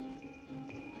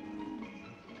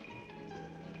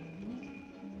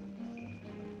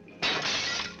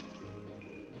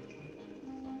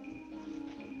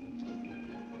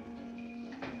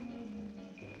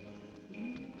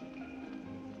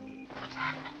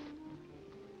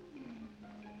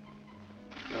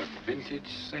vintage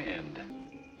sand.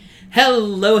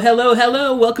 Hello, hello,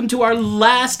 hello. Welcome to our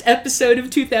last episode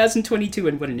of 2022,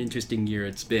 and what an interesting year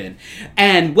it's been.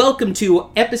 And welcome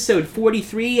to episode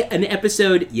 43, an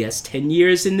episode, yes, 10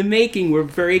 years in the making. We're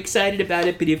very excited about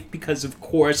it, because, of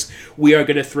course, we are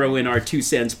going to throw in our 2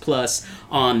 cents plus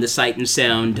on the Sight and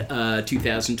Sound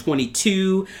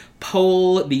 2022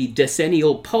 poll, the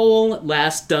decennial poll,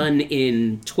 last done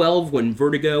in 12 when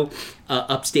Vertigo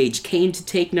upstaged Kane to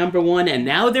take number one, and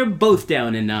now they're both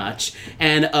down a notch.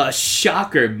 And a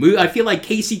shocker, I feel like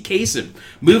Casey Kasem,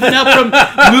 moving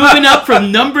up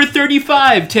from number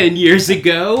 35 10 years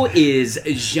ago is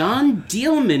Jeanne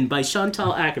Dielman by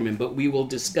Chantal Akerman, but we will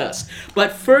discuss.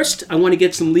 But first, I want to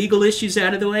get some legal issues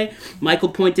out of the way. Michael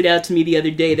pointed out to me the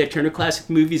other day that Turner Classic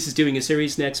Movies is doing a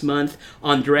series next month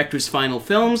on directors' final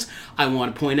films. I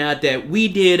want to point out that we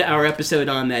did our episode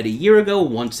on that a year ago.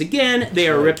 Once again, they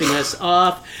are ripping us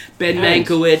off. Ben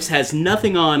Mankiewicz has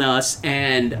nothing on us,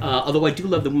 and although I do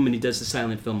love the woman who does the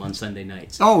silent film on Sunday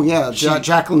nights. Oh yeah,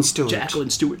 Jacqueline Stewart.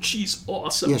 Jacqueline Stewart, she's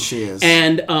awesome. Yes, she is.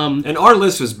 And our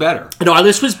list was better.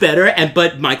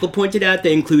 But Michael pointed out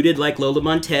they included like Lola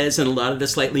Montez and a lot of the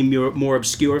slightly more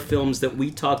obscure films that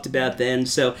we talked about then.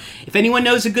 So if anyone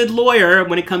knows a good lawyer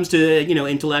when it comes to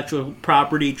intellectual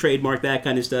property, trademark, that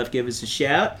kind of stuff, give us a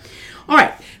shout. All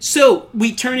right, so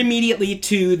we turn immediately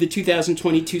to the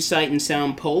 2022 Sight and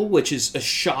Sound poll, which is a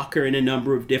shocker in a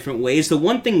number of different ways. The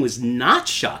one thing was not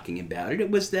shocking about it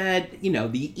was that,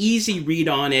 the easy read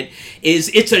on it is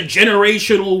it's a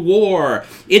generational war.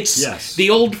 It's the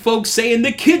old folks saying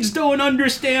the kids don't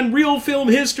understand real film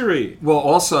history. Well,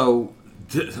 also,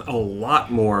 a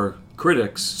lot more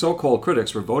critics, so-called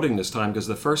critics, were voting this time because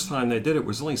the first time they did it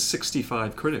was only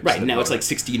 65 critics. Right, now it's like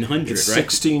 1,600, it's right?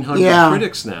 1,600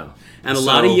 critics now. And a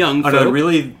lot of young folk. Are there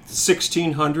really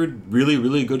 1,600 really,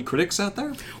 really good critics out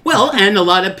there? Well, and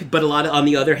on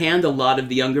the other hand, a lot of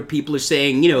the younger people are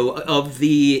saying, of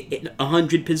the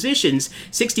 100 positions,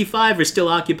 65 are still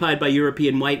occupied by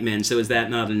European white men. So is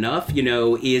that not enough?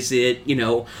 Is it,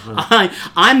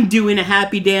 I'm doing a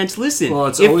happy dance. Listen. Well,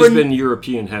 it's always been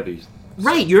European heavy.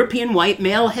 Right, European white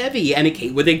male heavy, and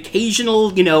with occasional,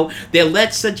 they'll let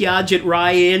Satyajit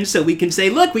Ray in so we can say,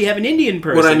 look, we have an Indian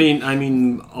person. What I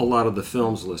mean, a lot of the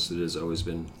films listed has always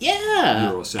been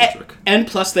Eurocentric. And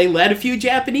plus, they let a few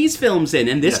Japanese films in,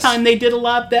 and this time they did a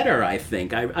lot better, I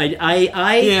think.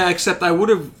 Yeah, except I would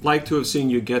have liked to have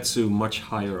seen Yugetsu much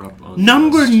higher up on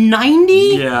number 90?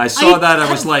 Yeah, I saw that.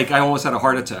 I was like, I almost had a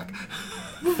heart attack.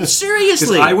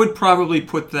 Seriously, I would probably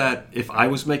put that, if I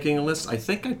was making a list, I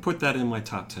think I'd put that in my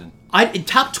top 10.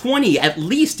 Top 20 at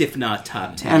least, if not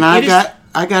top 10. And I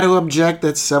got to object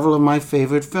that several of my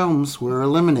favorite films were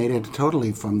eliminated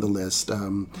totally from the list.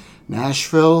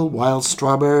 Nashville, Wild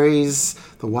Strawberries,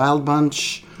 The Wild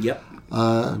Bunch. Yep.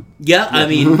 I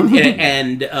mean,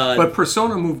 and but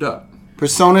Persona moved up.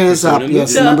 Persona is up,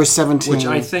 yes, number 17, which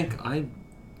I think I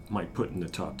might put in the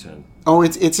top 10. Oh,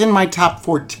 it's in my top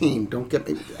 14. Don't get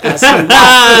me asking why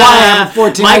I have a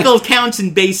 14. Michael counts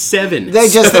in base 7. They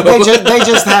just have.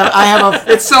 I have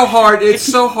a. It's so hard. It's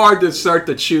so hard to start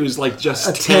to choose like just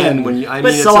a 10 when you. I'm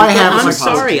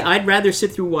sorry. I'd rather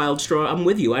sit through Wild Straw. I'm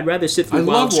with you. I'd rather sit through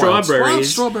Wild Strawberries. Wild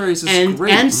Strawberries is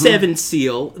great. And Seventh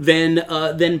Seal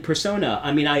than Persona.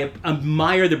 I mean, I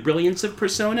admire the brilliance of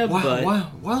Persona, but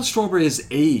Wild Strawberry has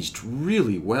aged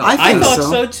really well. I thought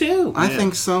so too. I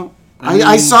think so.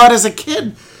 I saw it as a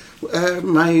kid.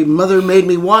 My mother made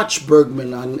me watch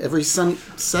Bergman on every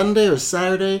Sunday or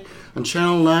Saturday on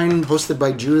Channel 9, hosted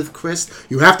by Judith Crist.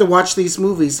 You have to watch these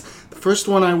movies. The first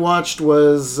one I watched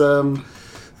was The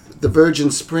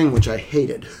Virgin Spring, which I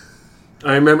hated.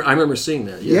 I remember seeing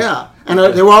that. Yeah. And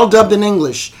they were all dubbed in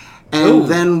English. And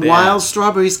then Wild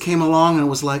Strawberries came along and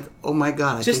was like, oh my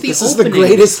God, I think this is the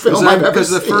greatest film I've ever seen. Because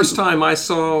the first time I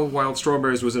saw Wild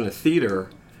Strawberries was in a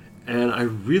theater, and I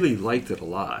really liked it a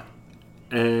lot.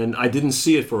 And I didn't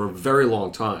see it for a very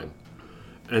long time.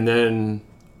 And then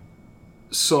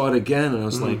saw it again, and I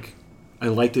was like, I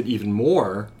liked it even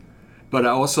more. But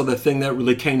also the thing that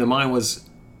really came to mind was,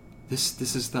 this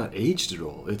is not aged at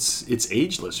all. It's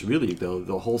ageless, really.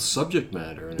 The whole subject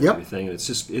matter and everything. And it's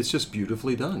just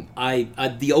beautifully done.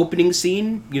 The opening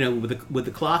scene, with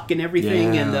the clock and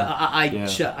everything, and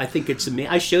I think it's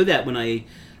amazing. I show that when I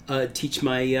teach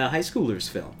my high schoolers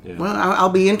film. Yeah. Well, I'll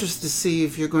be interested to see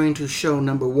if you're going to show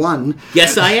number 1.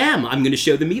 Yes, I am. I'm going to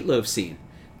show the meatloaf scene.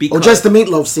 Just the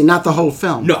meatloaf scene, not the whole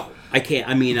film. No, I can't.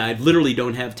 I mean, I literally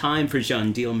don't have time for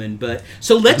Jeanne Dielman. But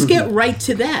so let's get right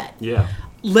to that. Yeah.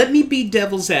 let me be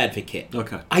devil's advocate.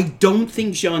 Okay. I don't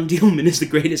think Jean Dielman is the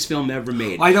greatest film ever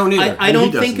made. I don't either. I And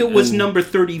don't he think doesn't. it was And- number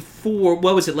 34.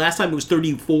 What was it? Last time it was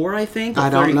 34, I think. Or I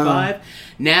don't know. 35.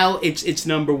 Now it's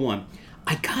number 1.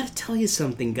 I gotta tell you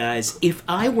something, guys. If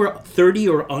I were 30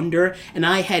 or under and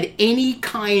I had any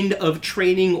kind of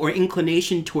training or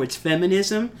inclination towards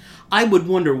feminism, I would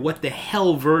wonder what the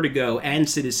hell Vertigo and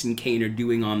Citizen Kane are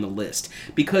doing on the list.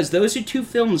 Because those are two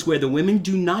films where the women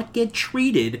do not get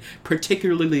treated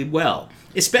particularly well.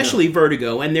 Especially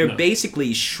Vertigo, and they're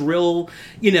basically shrill,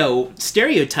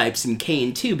 stereotypes in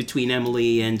Kane, too, between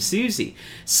Emily and Susie.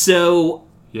 So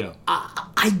Yeah.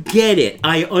 I get it.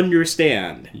 I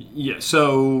understand. Yeah.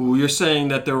 So you're saying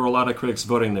that there were a lot of critics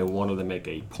voting they wanted to make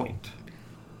a point.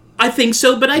 I think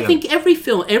so, but I Yeah. think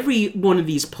every one of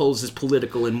these polls is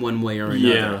political in one way or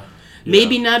another. Yeah.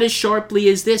 Maybe not as sharply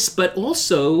as this, but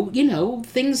also,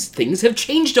 things have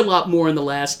changed a lot more in the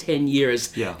last 10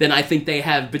 years Yeah. than I think they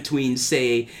have between,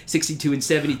 say, 62 and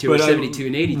 72 But or 72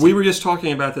 and 82. we were just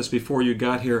talking about this before you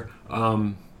got here.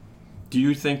 Do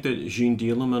you think that Jean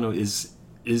Dielman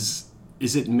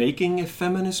is it making a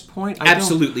feminist point? I don't-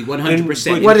 Absolutely,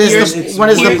 100%. And- What is Here's- what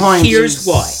is the point? Here's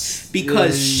why. It's-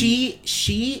 Because yeah.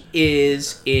 she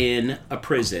is in a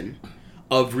prison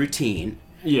of routine.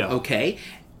 Yeah. Okay.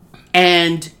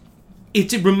 And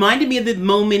it reminded me of the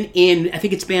moment in, I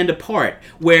think it's Band Apart,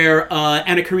 where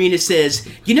Anna Karina says,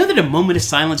 you know that a moment of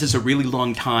silence is a really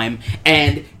long time?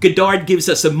 And Godard gives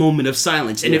us a moment of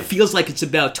silence, and it Yeah. feels like it's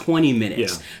about 20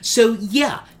 minutes. Yeah. So,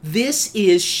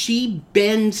 she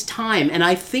bends time. And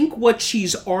I think what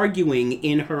she's arguing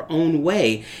in her own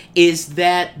way is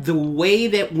that the way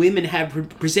that women have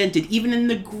presented, even in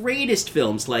the greatest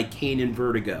films like Kane and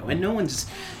Vertigo, and no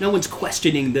one's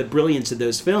questioning the brilliance of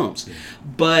those films,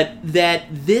 but that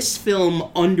this film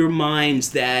undermines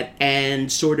that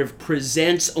and sort of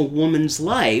presents a woman's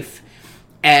life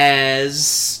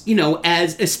as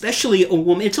especially a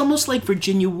woman. It's almost like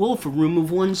Virginia Woolf, A Room of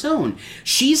One's Own.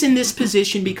 She's in this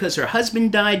position because her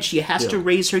husband died, she has to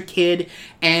raise her kid,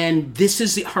 and this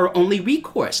is her only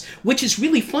recourse, which is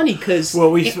really funny because...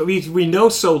 Well, we know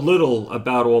so little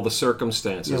about all the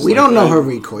circumstances. We don't know her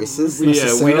recourses Yeah,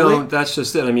 necessarily. we don't. That's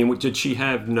just it. I mean, did she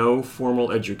have no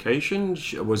formal education?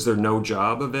 Was there no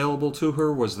job available to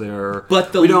her? Was there?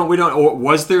 But the- we don't. Or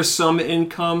was there some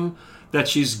income that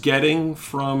she's getting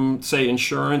from, say,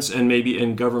 insurance and maybe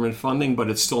in government funding, but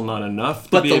it's still not enough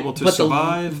to be able to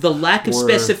survive? The lack of Or-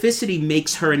 specificity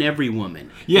makes her an every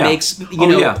woman. Yeah.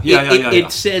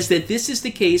 It says that this is the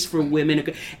case for women.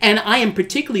 And I am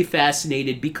particularly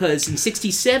fascinated because in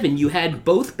 1967 you had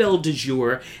both Belle de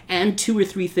Jour and Two or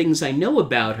Three Things I Know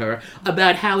About Her,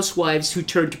 about housewives who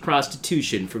turned to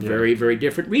prostitution for very, very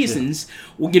different reasons.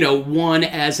 One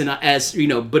as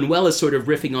Buñuel is sort of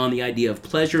riffing on the idea of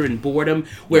pleasure and boredom,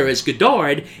 whereas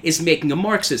Godard is making a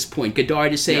Marxist point.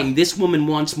 Godard is saying this woman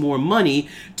wants more money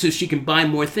so she can buy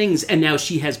more things, and now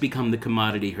she has become the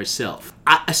commodity herself.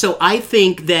 So I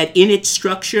think that in its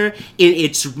structure, in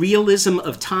its realism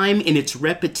of time, in its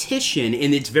repetition,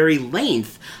 in its very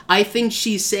length, I think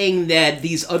she's saying that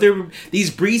these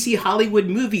breezy Hollywood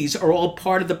movies are all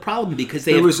part of the problem because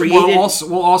they have created...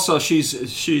 Also,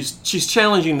 she's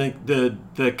challenging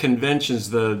the conventions,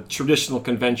 the traditional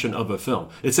convention of a film.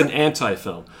 It's an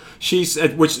anti-film. She's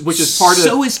which is part of.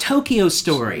 So is Tokyo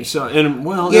Story. So in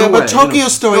Yeah, a but way, Tokyo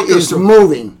Story Tokyo is Story-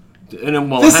 moving.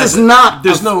 This is not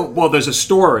There's a- there's a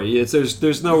story.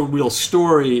 There's no real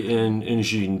story in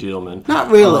Jean Dielman.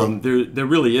 Not really. There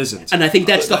really isn't. And I think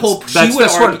that's the whole...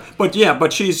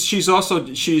 But she's also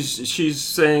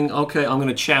saying, okay, I'm going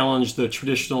to challenge the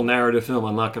traditional narrative film.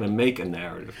 I'm not going to make a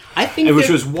narrative. I think which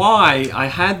that- was why I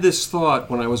had this thought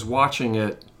when I was watching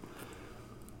it.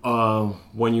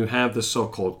 When you have the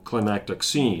so-called climactic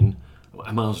scene,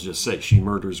 I might as well just say she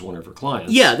murders one of her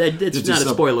clients. Yeah, that's It's not just a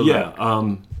spoiler.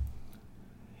 Yeah.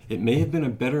 It may have been a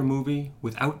better movie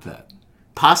without that.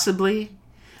 Possibly.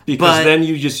 Because But- then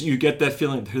you get that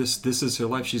feeling this is her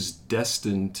life. She's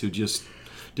destined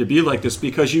to be like this,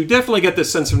 because you definitely get the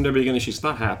sense from the beginning she's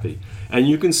not happy, and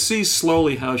you can see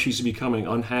slowly how she's becoming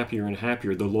unhappier and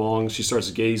happier. She starts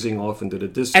gazing off into the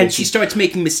distance, And she starts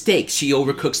making mistakes. She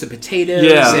overcooks the potatoes.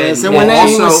 yeah. Yes, and and when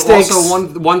any mistakes-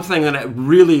 also one thing that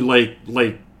really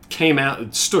like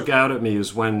stuck out at me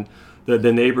is when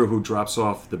the neighbor who drops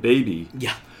off the baby.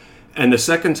 Yeah. And the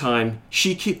second time,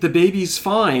 the baby's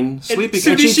fine, sleeping.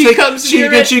 soon as she comes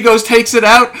near it- she goes, takes it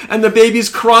out, and the baby's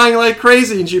crying like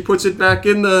crazy, and she puts it back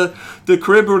in the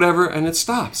crib or whatever, and it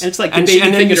stops. And it's like the baby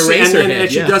then thinking you of see- and Eraserhead,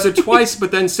 she yeah. does it twice,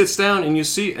 but then sits down, and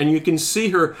you can see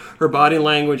her body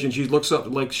language, and she looks up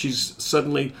like she's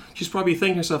probably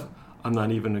thinking to herself, I'm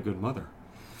not even a good mother.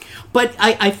 But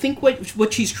I think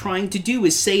what she's trying to do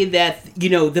is say that,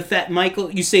 the fact,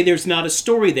 Michael, you say there's not a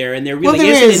story there, and there really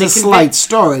there isn't. is a slight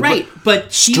story. Right,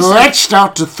 but she's... Stretched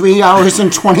out to 3 hours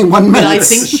and 21 minutes. But I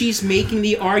think she's making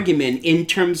the argument, in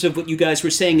terms of what you guys were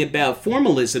saying about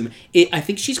formalism, I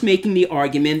think she's making the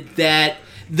argument that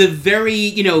the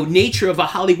very, nature of a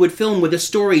Hollywood film with a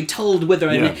story told with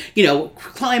a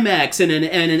climax and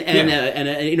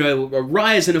a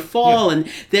rise and a fall, and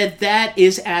that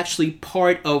is actually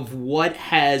part of what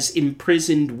has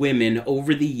imprisoned women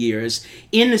over the years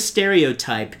in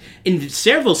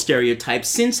several stereotypes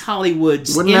since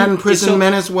Hollywood's... Wouldn't that imprison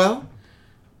men as well?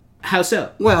 How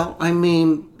so? Well, I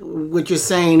mean, what you're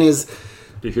saying is...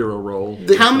 The hero role.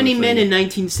 How many men in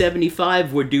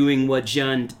 1975 were doing what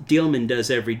John Dielman does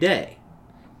every day?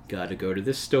 Gotta go to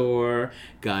the store,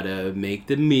 gotta make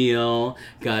the meal,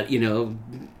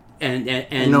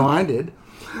 and No, I did.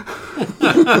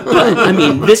 But, I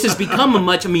mean, this has become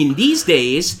these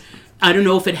days... I don't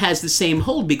know if it has the same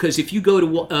hold, because if you go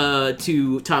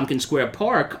to Tompkins Square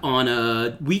Park on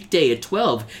a weekday at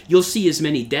 12, you'll see as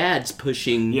many dads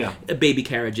pushing baby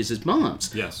carriages as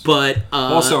moms. Yes. But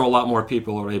also, a lot more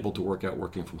people are able to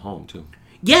working from home, too.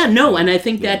 Yeah, no, and I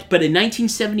think that, but in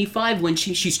 1975, when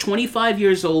she's 25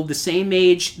 years old, the same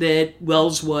age that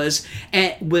Wells was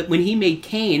when he made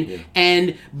Cain,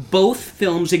 and both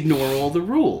films ignore all the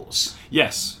rules.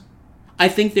 Yes. I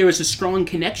think there is a strong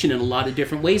connection in a lot of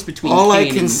different ways between All Cain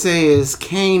I can say is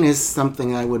Cain is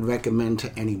something I would recommend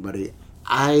to anybody.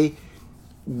 I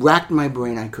racked my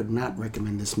brain. I could not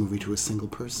recommend this movie to a single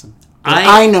person.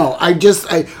 I know.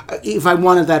 If I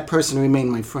wanted that person to remain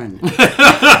my friend.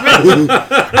 And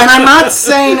I'm not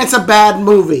saying it's a bad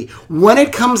movie. When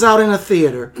it comes out in a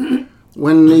theater,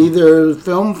 when either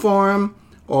Film Forum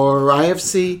or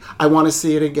IFC, I want to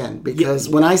see it again. Because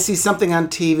when I see something on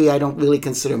TV, I don't really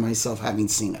consider myself having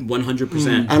seen it.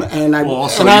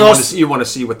 100%. You want to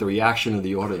see what the reaction of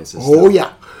the audience is. Oh,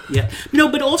 yeah. Yeah. No,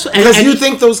 but also... Because you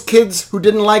think those kids who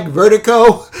didn't like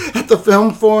Vertigo at the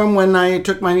Film Forum when I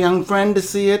took my young friend to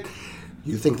see it,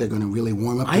 you think they're going to really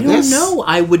warm up to this? I don't know.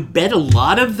 I would bet a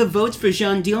lot of the votes for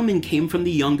Jean Dielman came from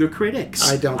the younger critics.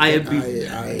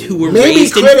 Who were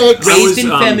raised in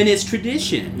feminist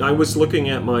tradition. I was looking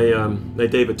at my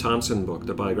David Thompson book,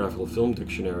 the Biographical Film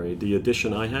Dictionary. The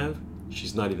edition I have,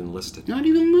 she's not even listed. Not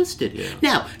even listed. Yeah.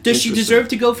 Now, does she deserve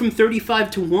to go from 35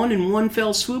 to 1 in one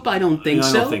fell swoop? I don't think so.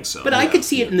 I don't think so. But I could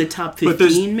see it in the top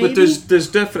 15, maybe. But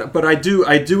there's definitely. But I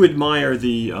do admire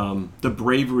the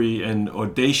bravery and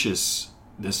audaciousness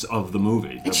of the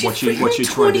movie. And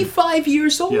she's 25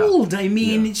 years old. I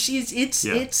mean, it's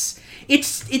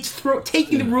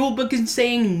taking the rule book and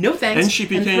saying no thanks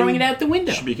and throwing it out the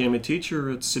window. She became a teacher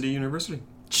at City University.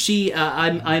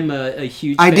 I'm a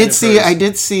huge. I did see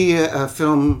a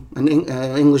film, an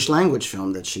English language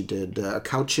film that she did, A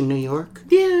Couch in New York.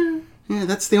 Yeah,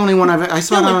 that's the only one I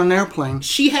saw it on an airplane.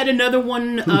 She had another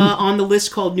one on the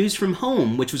list called News from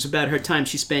Home, which was about her time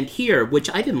she spent here, which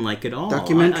I didn't like at all.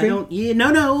 Documentary?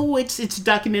 It's a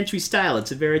documentary style.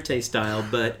 It's a verite style,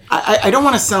 but I don't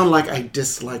want to sound like I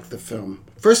dislike the film.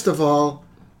 First of all,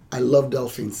 I love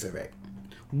Delphine Seyrig.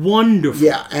 Wonderful.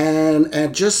 Yeah,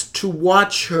 and just to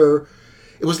watch her,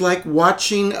 it was like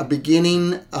watching a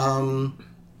beginning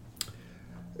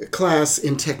class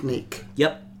in technique.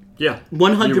 Yep. Yeah.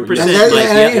 100%.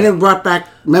 And it brought back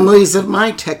memories of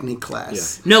my technique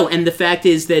class. Yeah. No, and the fact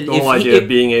is that the whole idea of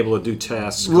being able to do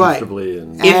tasks comfortably.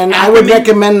 Right. And I would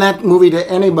recommend that movie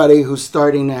to anybody who's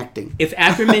starting acting. If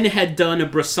Ackerman had done a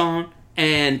Bresson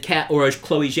or a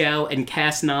Chloe Zhao and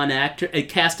cast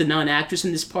a non-actress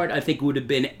in this part, I think it would have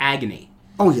been agony.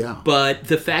 Oh, yeah. But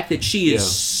the fact that she is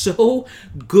so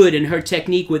good in her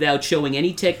technique without showing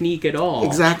any technique at all.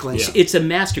 Exactly. It's a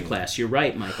masterclass. You're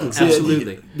right, Michael.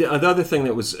 Absolutely. The other thing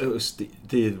that was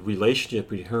the relationship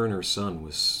between her and her son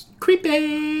was...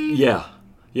 creepy. Yeah.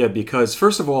 Yeah, because,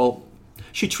 first of all,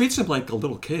 she treats him like a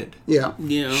little kid. Yeah.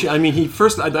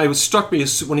 I was struck me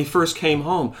when he first came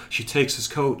home. She takes his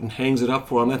coat and hangs it up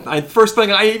for him. First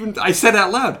thing I said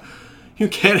out loud, you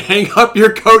can't hang up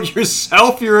your coat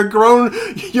yourself. You're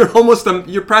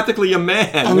you're practically a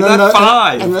man. You're not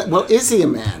 5. Well, is he a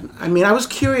man? I mean, I was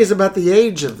curious about the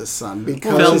age of the son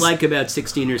because... Felt like about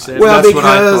 16 or 17. Well,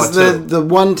 because the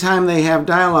one time they have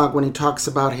dialogue when he talks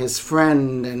about his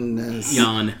friend and...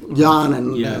 Jan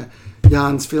and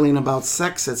Jan's feeling about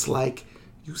sex, it's like...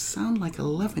 You sound like an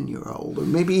 11-year-old, or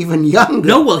maybe even younger.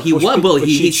 No, well, he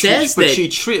says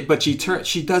that. But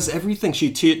she does everything.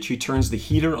 She turns the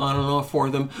heater on and off for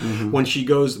them.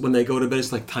 Mm-hmm. When they go to bed,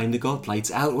 it's like time to go.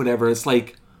 Lights out, whatever. It's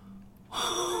like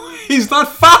He's not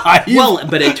 5. Well,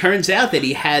 but it turns out that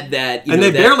he had that, and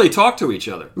they barely talk to each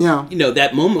other. Yeah.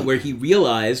 that moment where he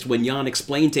realized when Jan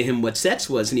explained to him what sex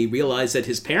was, and he realized that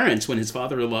his parents, when his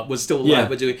father-in-law was still alive, Yeah.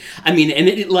 were doing. I mean, and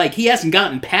he hasn't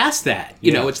gotten past that.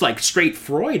 Yeah. It's like straight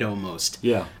Freud almost.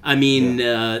 Yeah. I mean,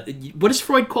 what does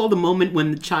Freud call the moment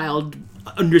when the child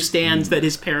understands that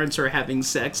his parents are having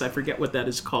sex? I forget what that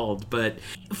is called, but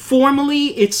formally,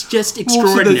 it's just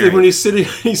extraordinary. When he's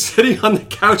sitting on the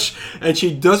couch, and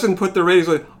she doesn't put the radio. He's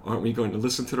like, aren't we going to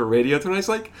listen to the radio tonight? He's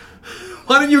like,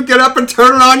 why don't you get up and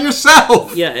turn it on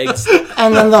yourself? Yeah,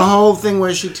 And then the whole thing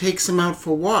where she takes him out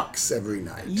for walks every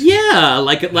night. yeah,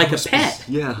 like a pet.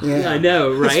 Yeah. Yeah. I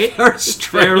know, right? very It's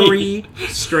strange. very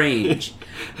strange.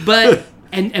 But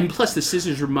and plus the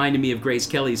scissors reminded me of Grace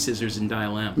Kelly's scissors in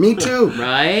Dial M. Me too.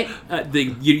 Right?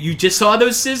 You just saw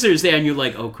those scissors there, and you're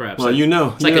like, oh crap! Well,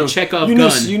 it's like a Chekhov you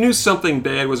gun. You knew something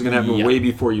bad was going to happen Yeah. way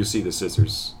before you see the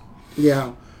scissors.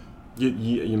 Yeah.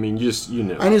 You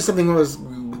know. I knew something was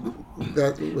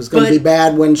going to be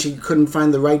bad when she couldn't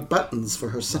find the right buttons for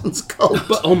her son's coat.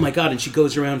 But oh my god! And she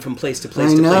goes around from place to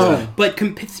place I to know. place.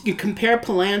 But you compare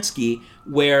Polanski,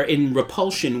 where in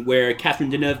Repulsion, where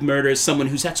Catherine Deneuve murders someone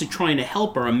who's actually trying to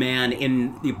help her, a man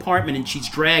in the apartment, and she's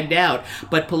dragged out.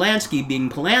 But Polanski, being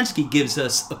Polanski, gives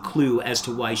us a clue as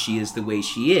to why she is the way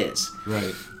she is.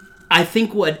 Right. I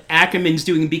think what Ackerman's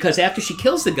doing, because after she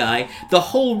kills the guy, the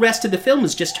whole rest of the film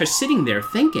is just her sitting there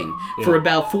thinking for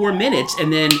about 4 minutes,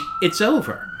 and then it's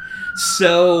over.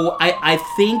 So I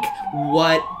think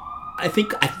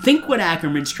what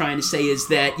Ackerman's trying to say is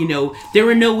that, there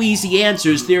are no easy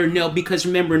answers. Because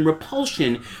remember, in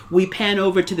Repulsion, we pan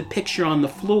over to the picture on the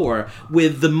floor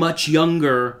with the much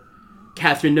younger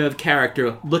Catherine Deneuve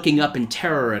character looking up in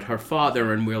terror at her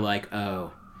father, and we're like,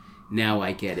 oh, now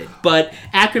I get it. But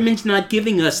Ackerman's not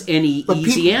giving us any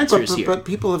easy answers here. But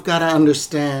people have got to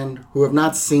understand who have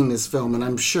not seen this film, and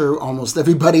I'm sure almost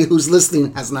everybody who's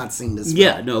listening has not seen this film.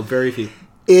 Yeah, no, very few.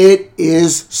 It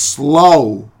is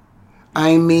slow.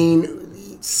 I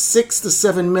mean, 6 to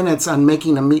 7 minutes on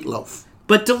making a meatloaf.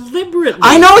 But deliberately.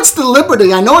 I know it's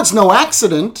deliberately. I know it's no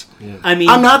accident. Yeah. I mean,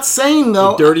 I'm not saying,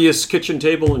 though... Dirtiest kitchen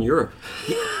table in Europe.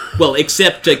 well,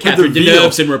 except Catherine the veal.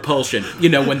 Deneuve's in Repulsion.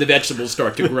 when the vegetables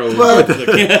start to grow. But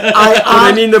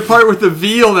I mean, the part with the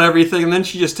veal and everything, and then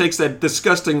she just takes that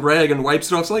disgusting rag and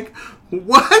wipes it off. It's like,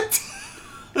 what?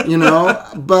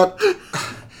 But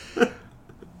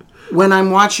when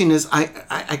I'm watching this, I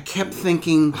kept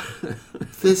thinking,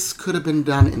 this could have been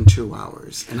done in 2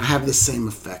 hours and have the same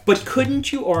effect. But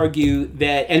couldn't you argue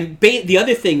that? And the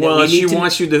other thing that Well, we need she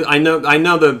wants you to. I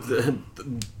know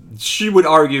she would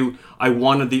argue, I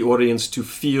wanted the audience to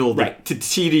feel the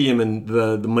tedium and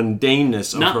the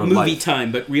mundaneness of not her movie life.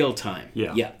 time, but real time.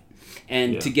 Yeah.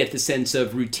 And to get the sense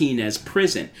of routine as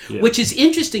prison, Yeah. which is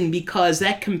interesting because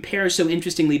that compares so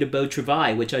interestingly to Beau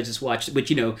Travail, which I just watched,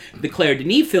 the Claire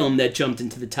Denis film that jumped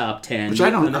into the top 10. Which I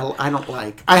don't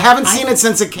like. I haven't seen it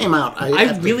since it came out.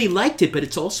 I really liked it, but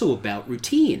it's also about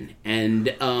routine, and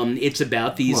it's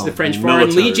about the French Foreign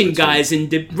military Legion routine. guys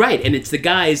and it's the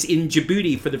guys in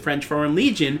Djibouti for the French Foreign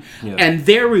Legion Yeah. and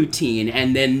their routine,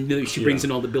 and then she brings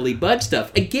in all the Billy Budd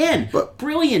stuff. Again,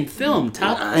 brilliant film,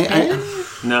 top 10.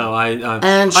 No,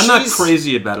 I'm not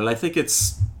crazy about it. I think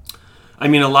it's... I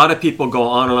mean, a lot of people go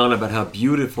on and on about how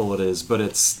beautiful it is, but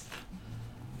it's...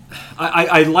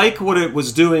 I like what it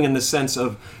was doing in the sense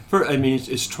of...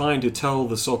 it's trying to tell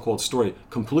the so-called story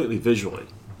completely visually,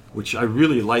 which I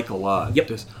really like a lot. Yep.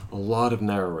 There's a lot of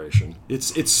narration.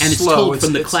 It's And slow. it's told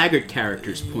from the Claggart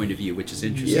character's point of view, which is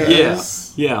interesting.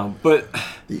 Yes. Yeah, but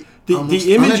almost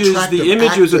the images unattractive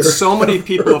that actor. so many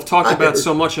people have talked about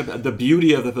so much about the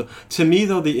beauty of the. To me,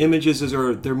 though, the images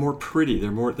they're more pretty. They're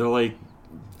like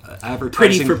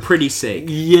advertising. Pretty for pretty's sake.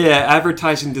 Yeah,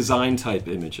 advertising design type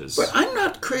images. But I'm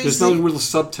not crazy There's no real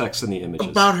subtext in the images.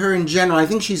 about her in general. I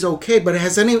think she's okay. But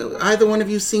has either one of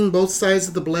you seen Both Sides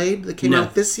of the Blade that came No.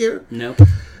 out this year? No.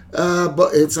 But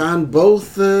it's on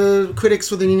both critics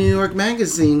for the New York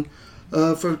Magazine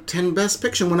for 10 Best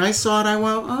Picture. When I saw it, I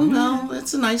went, oh, no,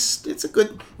 it's a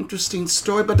good, interesting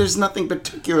story, but there's nothing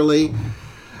particularly...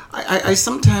 I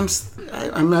sometimes...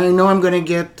 I know I'm going to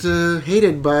get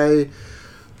hated by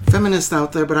feminists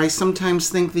out there, but I sometimes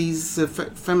think these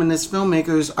feminist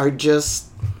filmmakers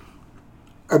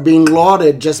are being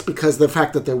lauded just because of the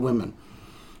fact that they're women.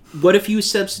 What if you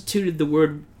substituted the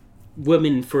word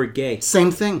woman for gay?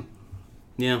 Same thing.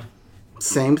 Yeah.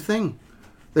 Same thing.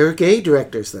 There are gay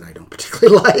directors that I don't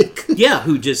particularly like. Yeah,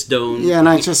 who just don't... Yeah, and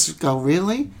I just go,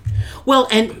 really? Well,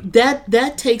 and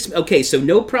that takes... Okay, so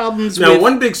no problems Now, with...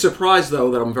 one big surprise, though,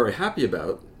 that I'm very happy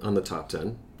about on the top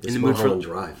 10 is In the mood for- Mulholland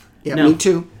Drive. Yeah, No. me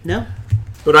too. No?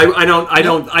 But I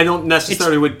don't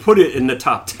necessarily would put it in the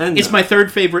top 10. It's my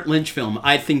third favorite Lynch film.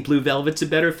 I think Blue Velvet's a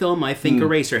better film. I think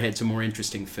Eraserhead's a more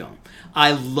interesting film.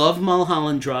 I love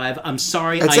Mulholland Drive. I'm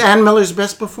sorry. It's Ann Miller's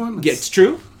best performance. Yeah, it's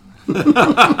true.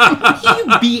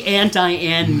 You be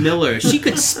anti-Ann Miller. She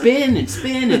could spin and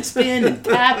spin and spin and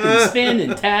tap and spin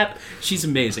and tap. She's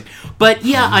amazing. But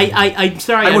yeah, I'm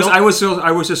sorry. I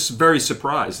was just very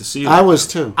surprised to see that. I was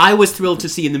too. I was thrilled to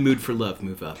see In the Mood for Love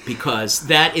move up because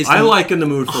that is. I like In the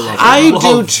Mood for Love. I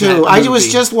do too. I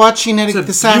was just watching it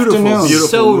this afternoon. Beautiful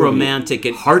so movie. romantic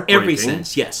in every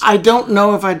sense. Yes. I don't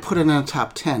know if I'd put it in a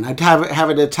top 10. I'd have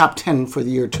it a top 10 for the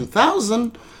year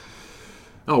 2000.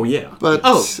 Oh yeah. But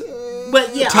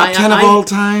But yeah, top 10 of all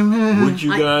time. Would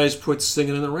you guys put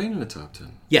Singing in the Rain in the top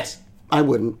 10? Yes. I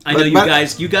wouldn't. I know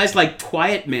you guys like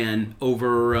Quiet Man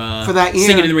over for that year.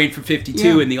 Singing in the Rain for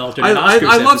 52 in the alternate Oscars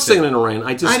I love episode. Singing in the Rain.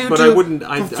 I do too. I wouldn't.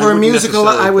 For a musical,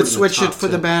 I would put switch in the it top for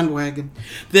the 10. bandwagon.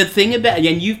 The thing about,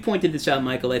 and you've pointed this out,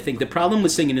 Michael, I think the problem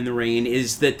with Singing in the Rain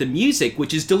is that the music,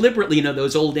 which is deliberately,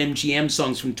 those old MGM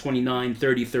songs from 29,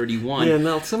 30, 31, Yeah,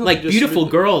 no, some of like them just Beautiful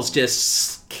really- Girls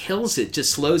just kills it,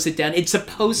 just slows it down. It's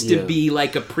supposed to be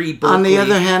like a pre-Berkeley. On the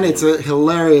other hand, it's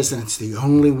hilarious, and it's the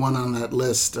only one on that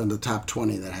list on the top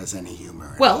 20 that has any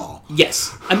humor at all.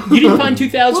 Yes. You didn't find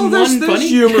 2001 there's funny?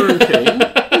 humor in Kane.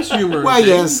 There's humor in Well, Kane.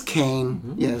 yes,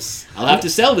 Kane. Yes. I'll have to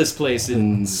sell this place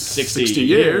in 60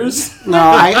 years. No,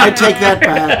 I take that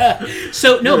back.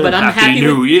 So, no, but I'm happy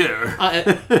New with, Year.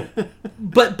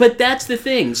 But that's the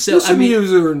thing. So, There's I some mean...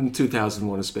 user in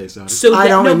 2001: A Space Odyssey. So I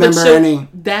don't remember any.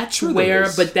 That's Sure there where,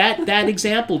 is. but that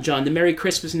example, John, the Merry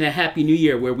Christmas and a Happy New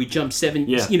Year, where we jumped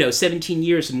 17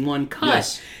 years in one cut.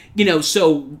 Yes.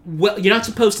 So you're not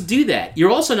supposed to do that. You're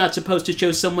also not supposed to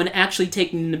show someone actually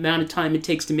taking the amount of time it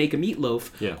takes to make a meatloaf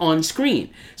on screen.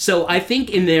 So I think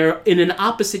in an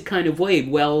opposite kind of way,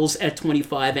 Wells at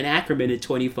 25 and Ackerman at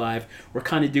 25 were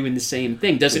kind of doing the same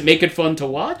thing. Does it make it fun to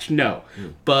watch? No.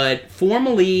 But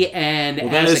formally and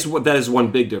that is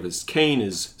one big difference. Kane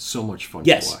is so much fun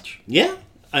to watch. Yeah.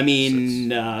 I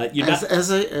mean, you're not...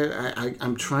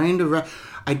 I'm trying to...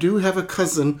 I do have a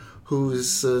cousin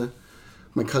who's...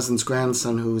 my cousin's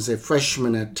grandson, who's a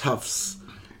freshman at Tufts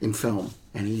in film.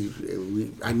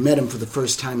 And I met him for the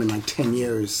first time in like 10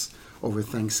 years over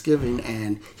Thanksgiving.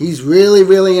 And he's really,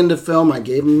 really into film. I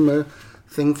gave him a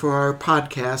thing for our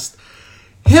podcast.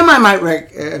 Him, I might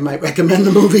recommend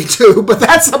the movie too, but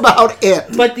that's about it.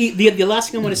 But the last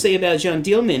thing I want to say about John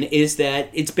Dielman is that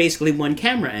it's basically one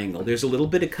camera angle. There's a little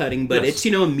bit of cutting, but it's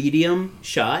a medium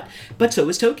shot. But so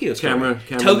is Tokyo Story.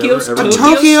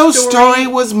 Tokyo Story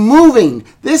was moving.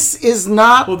 This is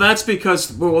not. Well, that's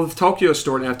because with Tokyo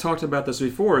Story, and I've talked about this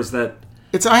before, is that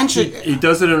it's ancient. He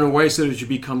does it in a way so that you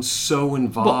become so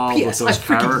involved with those characters.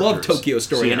 I freaking love Tokyo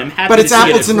Story, and I'm happy but to it's see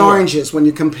apples it and oranges when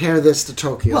you compare this to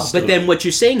Tokyo Story. But then what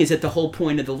you're saying is that the whole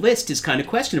point of the list is kind of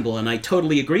questionable, and I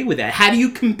totally agree with that. How do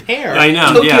you compare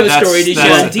Tokyo Story to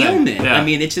John Dielman? Yeah. I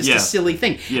mean, it's just a silly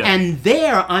thing. Yeah. And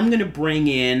there, I'm going to bring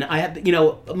in,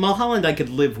 Mulholland I could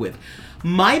live with.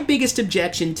 My biggest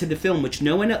objection to the film,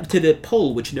 to the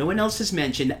poll, which no one else has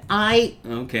mentioned, I'm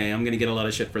going to get a lot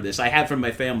of shit for this. I have from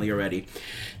my family already.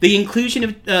 The inclusion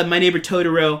of My Neighbor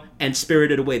Totoro and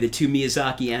Spirited Away, the two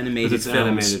Miyazaki animated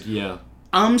films. Animated, yeah.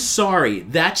 I'm sorry,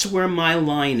 that's where my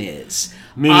line is.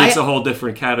 It's a whole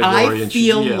different category. I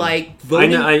feel like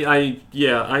voting...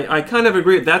 I kind of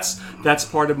agree. That's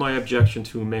part of my objection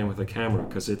to A Man with a Camera,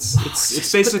 because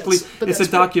it's basically it's a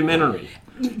documentary.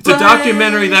 It's a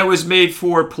documentary that was made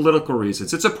for political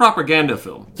reasons. It's a propaganda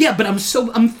film. Yeah, but I'm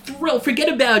thrilled. Forget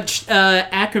about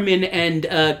Ackerman and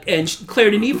Claire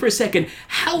Denis for a second.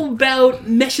 How about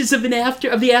Meshes of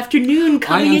the Afternoon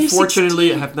coming in?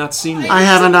 Unfortunately have not seen that. I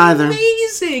haven't either.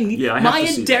 Amazing. Yeah, I have Maya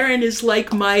to see Deren is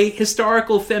like my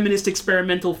historical feminist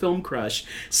experimental film crush.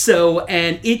 So,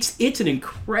 and it's an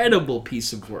incredible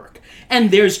piece of work. And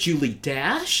there's Julie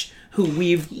Dash, who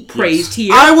we've praised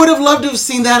here. I would have loved to have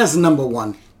seen that as number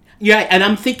one. Yeah, and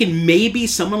I'm thinking maybe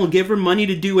someone will give her money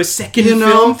to do a second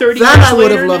film 30 years later. That I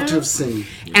would have loved to have seen.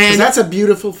 Because that's a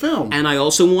beautiful film. And I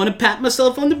also want to pat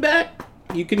myself on the back.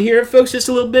 You can hear it, folks, just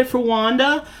a little bit for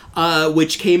Wanda,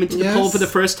 which came into the poll for the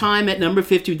first time at number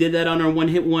 50. We did that on our One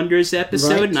Hit Wonders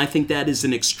episode, and I think that is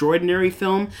an extraordinary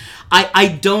film.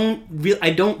 I don't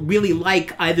really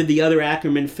like either the other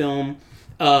Ackerman film,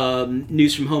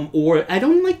 News from Home, or I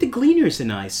don't like The Gleaners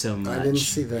and I so much. I didn't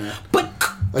see that. But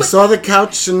I saw The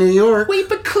Couch in New York. Wait,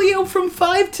 but Cleo from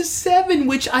 5 to 7,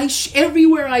 which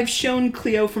everywhere I've shown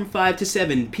Cleo from 5 to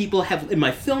 7, people have, in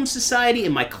my film society,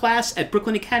 in my class at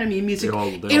Brooklyn Academy of Music, They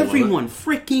all love everyone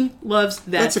freaking loves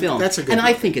that film. That's a good and one.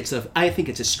 I think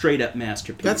it's a straight up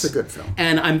masterpiece. That's a good film.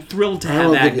 And I'm thrilled to I have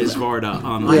will give you Agnes that. Varda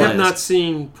on the I list. have not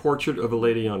seen Portrait of a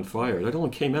Lady on Fire. That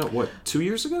only came out, what, 2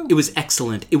 years ago? It was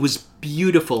excellent. It was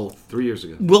beautiful. 3 years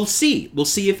ago. We'll see. We'll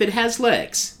see if it has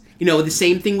legs. You know, the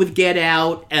same thing with Get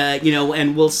Out. You know,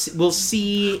 and we'll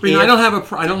see. I mean, I don't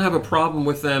have a problem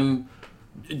with them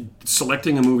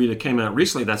selecting a movie that came out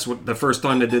recently. That's what the first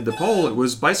time they did the poll. It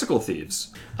was Bicycle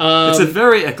Thieves. It's a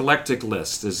very eclectic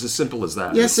list. It's as simple as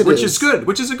that. Yes, it which is. is good.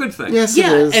 Which is a good thing. Yes,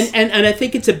 Yeah, it is. and I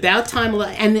think it's about time.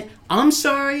 And I'm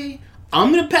sorry. I'm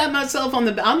gonna pat myself on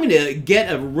the. I'm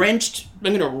gonna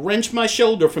wrench my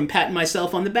shoulder from patting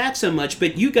myself on the back so much.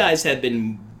 But you guys have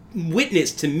been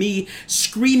witness to me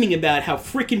screaming about how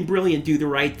freaking brilliant Do the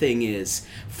Right Thing is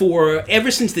for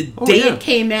ever since the day yeah. it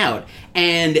came out,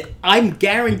 and I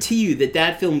guarantee you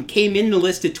that film came in the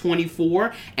list at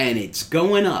 24 and it's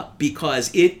going up because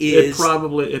it is. It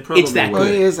probably it's that will. Well,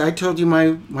 good. it is. I told you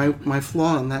my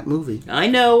flaw in that movie. I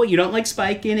know you don't like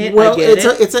Spike in it. Well, I get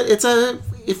it.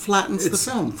 it flattens the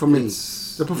film for me.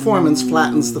 The performance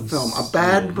flattens the film. A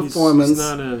bad performance He's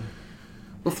not a.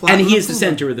 will flatten And he is the film.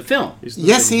 center of the film. He's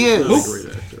Yes, he he's not is. a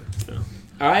great actor. No.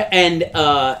 All right, and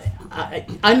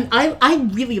I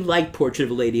really like Portrait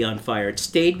of a Lady on Fire. It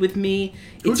stayed with me.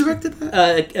 Who It's, directed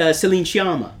that? Celine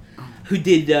Sciamma, who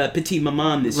did Petite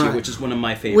Maman this year, Right. which is one of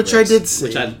my favorites. Which I did see.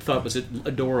 Which I thought was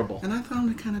adorable. And I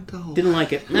found it kind of dull. Didn't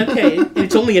like it. Okay, and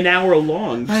it's only an hour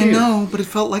long, too. I know, but it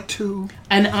felt like 2.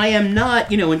 And I am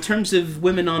not, in terms of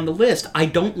women on the list, I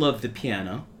don't love the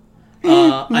piano.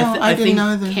 I didn't think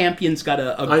either. Campion's got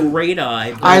a great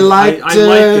eye. but- I liked. I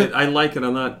like it. I like it.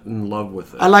 I'm not in love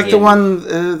with it. I like Yeah. the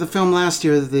one, the film last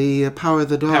year, the Power of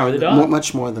the Dog. Power of the Dog.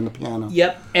 Much more than the piano.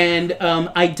 Yep, and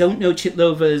I don't know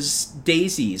Chitlova's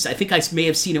Daisies. I think I may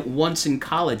have seen it once in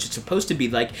college. It's supposed to be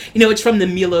like, it's from the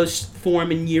Milos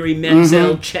Forman, Yuri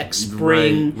Menzel, Czech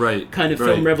Spring Right, kind of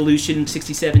right. film revolution,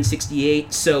 67,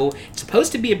 68. So it's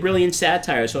supposed to be a brilliant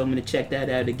satire, so I'm going to check that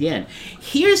out again.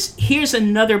 Here's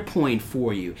another point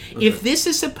for you. Okay. If this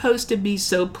is supposed to be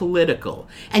so political,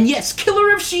 and yes,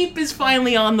 Killer of Sheep is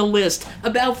finally on the list,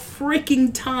 about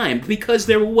freaking time, because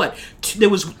there were there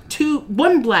was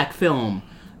one black film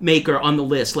maker on the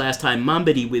list last time,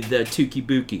 Mambadi with Tuki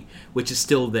Buki, which is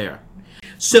still there.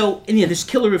 So, and there's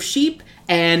Killer of Sheep,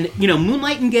 and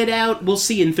Moonlight and Get Out. We'll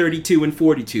see in 32 and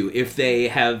 42 if they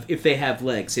have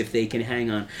legs, if they can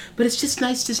hang on. But it's just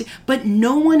nice to see. But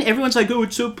everyone's like, oh,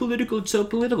 it's so political, it's so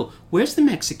political. Where's the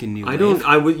Mexican New Wave?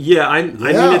 I mean,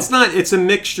 it's not. It's a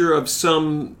mixture of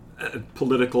some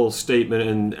political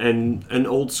statement and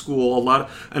old school. A lot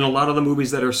of the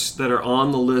movies that are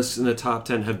on the list in the top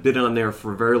 10 have been on there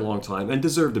for a very long time and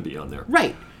deserve to be on there.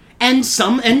 Right. And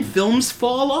films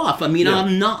fall off. I mean, Yeah.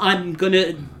 I'm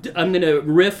gonna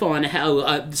riff on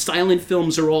how silent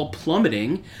films are all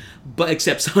plummeting, but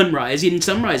except Sunrise. Even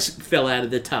Sunrise fell out of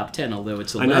the top 10, although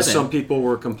it's 11. I know some people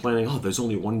were complaining, there's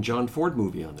only one John Ford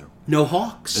movie on there. No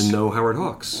Hawks. And no Howard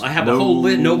Hawks. I have a whole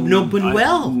list. No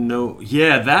Buñuel.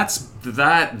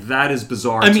 That is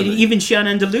bizarre. I to mean, me. even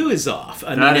Shannon Deleu is off.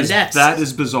 That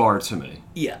is bizarre to me.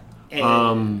 Yeah.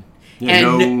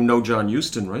 No John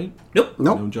Huston, right? Nope.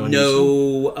 No John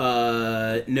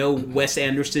Huston. No Wes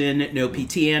Anderson, no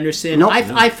P.T. Anderson. Nope.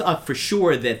 I thought for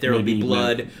sure that there would be Maybe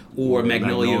Blood or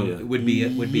Magnolia would be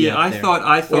Yeah, up I there.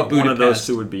 thought Or one of those Budapest.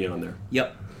 two would be on there.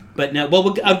 Yep. But now,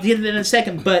 I'll get to that in a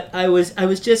second. But I was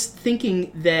just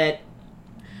thinking that,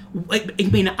 I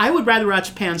mean, I would rather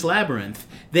watch Pan's Labyrinth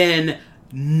than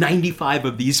 95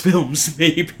 of these films,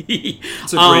 maybe.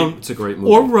 It's a great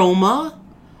movie. Or Roma.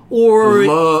 Or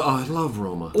I love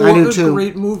Roma. I do It's too. a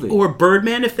great movie. Or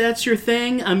Birdman, if that's your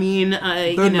thing. I mean,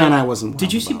 Birdman I wasn't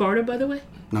Did you wild see about. Bardo, by the way?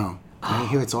 No. I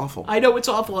hear it's awful. I know it's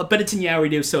awful, but it's in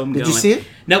Yaoridou, so I'm going. Did you see it?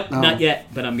 Nope, No. not yet,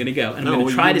 but I'm going to go. And I'm no, going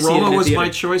to try to see it in Roma a was theater. my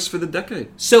choice for the decade.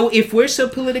 So if we're so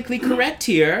politically correct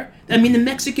here, I mean, the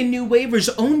Mexican New Wave's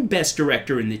own best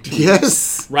director in the team.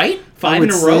 Yes. Right? I 5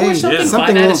 in a would row or say, something? yeah. 5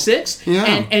 Something out of wrong. 6? Yeah.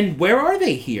 And where are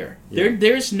they here?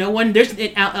 There's no one. There's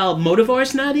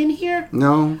Almodovar's not in here.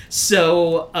 No.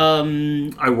 So,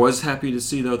 I was happy to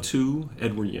see, though, 2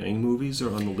 Edward Yang movies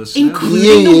are on the list now.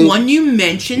 including Yeah. the one you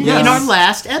mentioned Yes. in our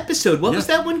last episode. What was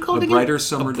Yeah. that one called A again? Brighter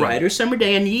Summer Day. Brighter Summer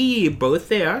Day, and Yi both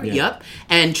there. Yeah. Yep.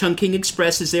 And Chungking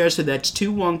Express is there, so that's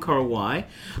 2 Wong Kar-wai.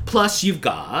 Plus, you've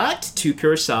got 2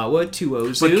 Kurosawa, 2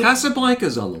 Ozu. But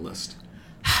Casablanca's on the list,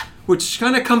 which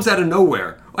kind of comes out of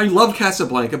nowhere. I love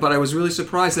Casablanca, but I was really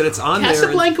surprised that it's on there.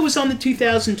 Casablanca was on the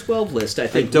 2012 list, I I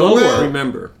think. don't lower.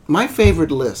 remember. My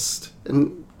favorite list,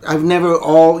 and I've never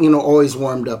always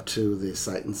warmed up to the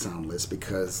Sight and Sound list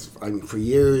because for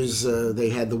years they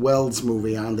had the Wells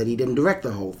movie on that he didn't direct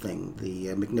the whole thing,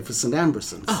 the Magnificent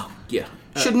Ambersons. Oh, yeah.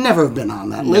 Should never have been on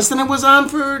that list, and it was on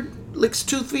for like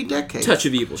 2-3 decades. Touch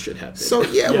of Evil should have been. So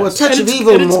Yes. well, Touch of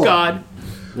Evil and it's more. God.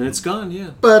 And it's gone,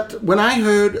 yeah. But when I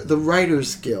heard the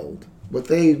Writers Guild, what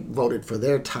they voted for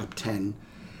their top 10,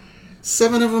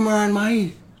 7 of them are in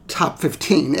my top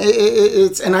 15.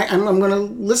 I'm going to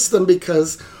list them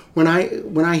because when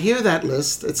I hear that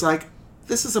list, it's like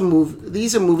these are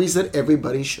movies that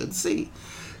everybody should see.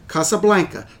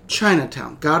 Casablanca,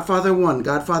 Chinatown, Godfather 1,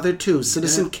 Godfather 2,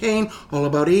 Citizen Kane, All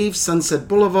About Eve, Sunset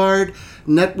Boulevard,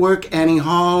 Network, Annie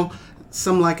Hall,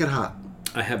 Some Like It Hot.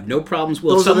 I have no problems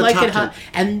with Those Some are the Like top It Hot.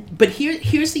 But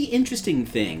here's the interesting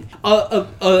thing.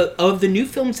 Of the new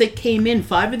films that came in,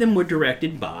 5 of them were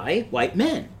directed by white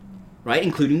men. Right,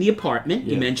 including The Apartment.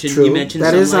 Yeah. You mentioned True. you mentioned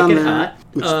That Some is Like on It there. Hot.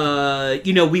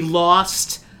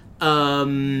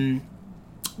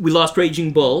 We lost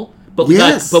Raging Bull, but we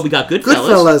got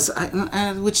Goodfellas.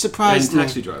 Goodfellas, which And surprised me.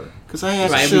 Taxi Driver. Because I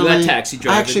Right, actually, we got Taxi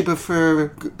Driver. I actually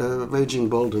prefer Raging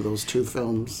Bull to those 2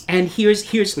 films, And here's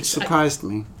which surprised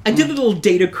me. I did a little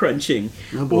data crunching.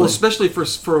 Oh, boy. Well, especially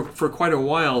for quite a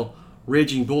while,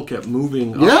 Raging Bull kept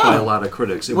moving up Yeah. by a lot of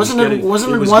critics. Wasn't it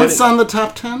once on the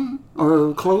top 10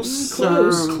 or close?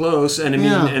 Close, and I mean,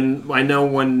 Yeah. and I know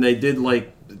when they did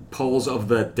like polls of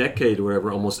the decade or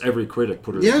whatever, almost every critic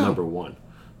put it Yeah. as number 1.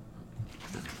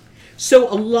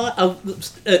 So a lot of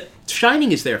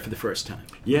Shining is there for the first time.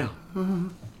 Yeah.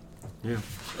 Yeah.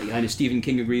 I know Stephen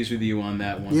King agrees with you on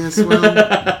that one. Yes,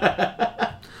 well,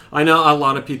 I know a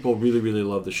lot of people really, really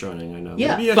love The Shining. I know.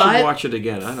 Yeah, Maybe I 5 should watch it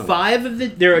again. I don't know.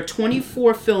 There are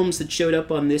 24 films that showed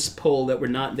up on this poll that were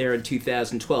not there in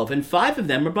 2012, and 5 of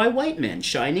them are by white men: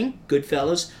 Shining,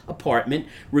 Goodfellas, Apartment,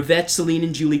 Rivette, Celine,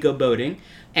 and Julie Go Boating,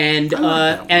 and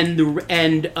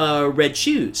Red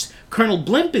Shoes. Colonel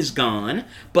Blimp is gone,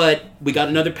 but we got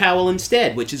another Powell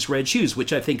instead, which is Red Shoes,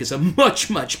 which I think is a much,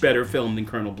 much better film than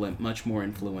Colonel Blimp, much more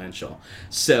influential.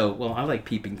 So, well, I like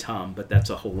Peeping Tom, but that's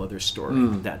a whole other story.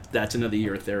 That's another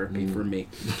year of therapy for me.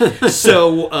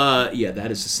 So, that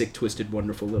is a sick, twisted,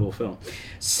 wonderful little film.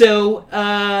 So,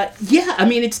 I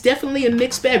mean, it's definitely a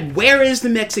mixed bag. Where is the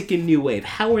Mexican New Wave?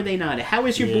 How are they not? How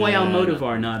is your boy Yeah.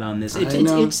 Almodovar not on this? I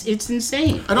know. It's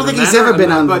insane. I don't think he's ever been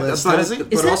on the list, has he?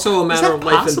 But also a is matter that of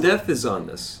life possible? and death is on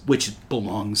this. Which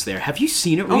belongs there. Have you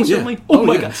seen it yeah. recently? Oh,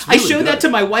 my yeah, god! it's I really showed that good. to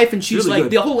my wife, and she's Really like,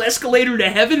 good. "The whole escalator to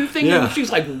heaven thing." Yeah. And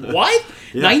she's like, "What?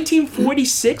 Yeah.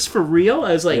 1946 for real?"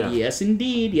 I was like, Yeah. "Yes,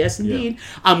 indeed. Yes, indeed."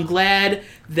 I'm glad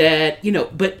that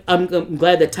but I'm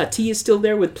glad that Tati is still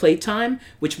there with Playtime,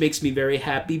 which makes me very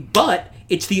happy. But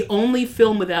it's the only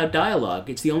film without dialogue.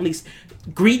 It's the only.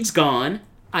 Greed's gone.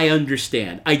 I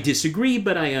understand. I disagree,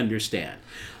 but I understand.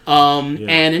 And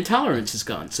Intolerance is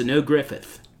gone, so no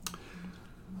Griffith.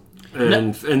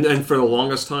 And for the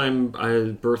longest time,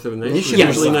 Birth of a Nation was Yes,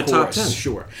 usually in the of top course, 10.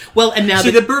 Sure. Well, and now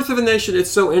See, the Birth of a Nation, it's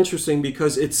so interesting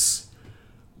because it's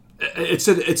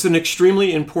an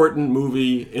extremely important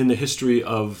movie in the history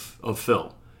of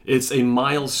film. It's a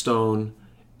milestone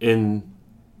in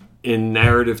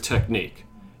narrative technique.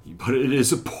 But it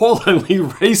is appallingly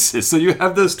racist. So you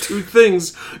have those 2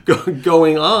 things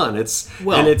going on. And just,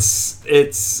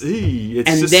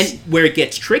 then where it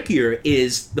gets trickier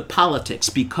is the politics,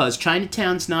 because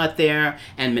Chinatown's not there,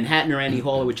 and Manhattan or Annie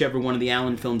Hall, or whichever one of the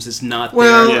Allen films is not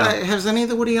Well, there. Yeah. has any of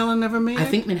the Woody Allen ever made it? I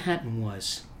think Manhattan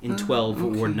was in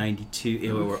 12 or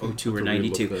 92 or 02 or Look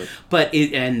 92. at it. But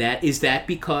is that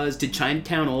because did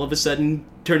Chinatown all of a sudden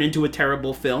turn into a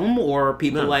terrible film, or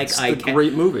people It's a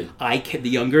great movie.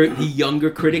 the younger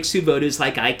critics who voted is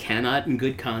like, I cannot in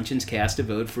good conscience cast a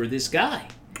vote for this guy.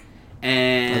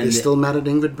 And Are they still mad at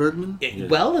Ingrid Bergman?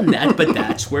 well, but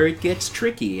that's where it gets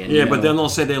tricky. And, Yeah, but then they'll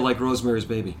say they like Rosemary's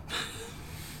Baby.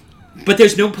 but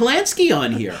there's no Polanski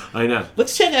on here. I know.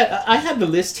 Let's check out. I have the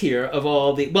list here of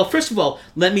all the. Well, first of all,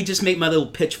 let me just make my little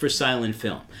pitch for silent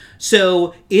film.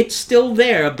 So it's still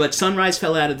there, but Sunrise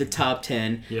fell out of the top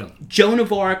 10. Yeah. Joan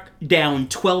of Arc down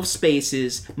 12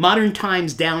 spaces. Modern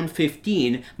Times down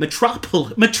 15.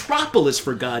 Metropolis,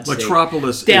 for God's sake.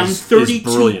 Metropolis down is 32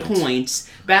 brilliant. points.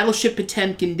 Battleship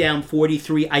Potemkin down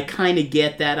 43. I kind of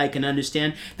get that. I can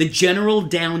understand. The General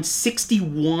down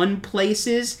 61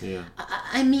 places. Yeah.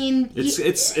 I mean,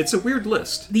 It's a weird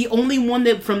list. the only one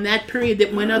that from that period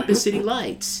that went up is City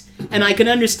Lights, and I can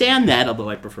understand that, although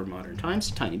I prefer Modern Times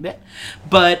a tiny bit.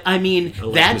 But I mean, I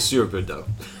like that Monsieur Godot.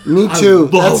 Me too.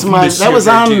 love That was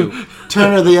on Monsieur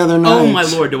Turner the other night. oh my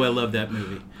lord, do I love that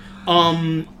movie.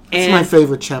 It's my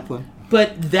favorite Chaplin.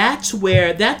 But that's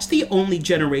the only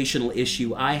generational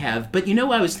issue I have. But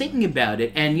I was thinking about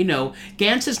it, and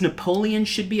Gantz's Napoleon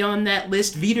should be on that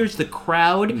list. Vider's The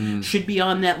Crowd should be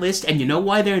on that list, and you know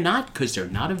why they're not? Because they're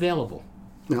not available.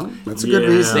 No, that's a good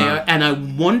reason. And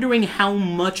I'm wondering how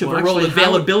much of a role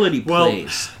availability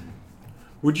plays.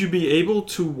 Would you be able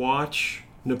to watch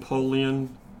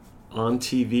Napoleon on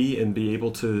TV and be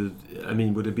able to? I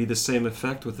mean, would it be the same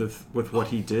effect with what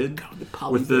he did? God, the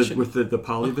Polyvision. with the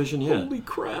Polyvision? Yeah. Holy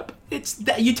crap! It's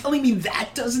that you telling me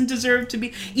that doesn't deserve to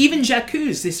be even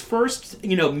J'accuse, this first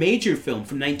major film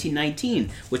from 1919,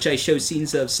 which I show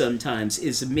scenes of sometimes,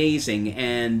 is amazing,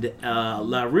 and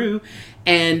La Rue,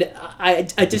 and I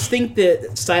just think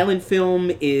that silent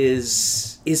film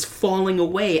is falling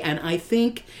away, and I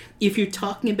think if you're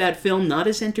talking about film not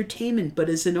as entertainment but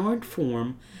as an art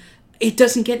form, it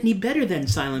doesn't get any better than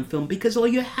silent film because all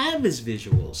you have is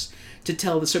visuals to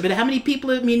tell the story. But how many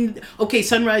people, okay,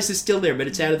 Sunrise is still there, but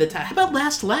it's out of the time. How about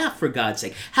Last Laugh, for God's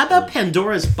sake? How about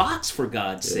Pandora's Box, for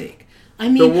God's sake? I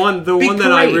mean, the one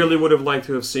that I really would have liked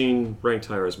to have seen ranked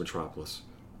higher is Metropolis.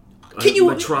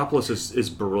 Metropolis is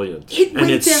brilliant.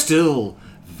 It's still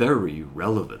very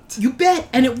relevant. You bet.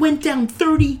 And it went down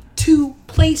 32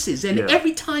 places. And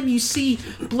every time you see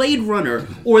Blade Runner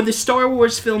or the Star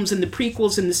Wars films and the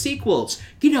prequels and the sequels,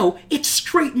 it's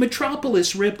straight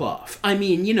Metropolis ripoff. I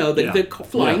mean, the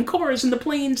flying cars and the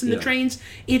planes and the trains,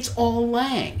 it's all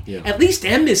Lang. Yeah. At least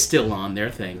M is still on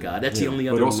there, thank God. That's the only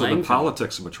other Lang. But also the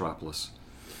politics of Metropolis.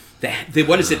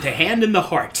 What is it? The hand and the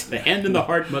heart. The hand and the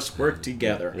heart must work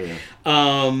together.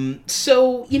 Yeah.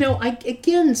 So,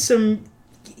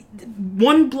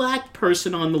 one black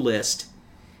person on the list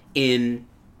in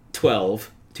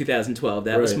 2012.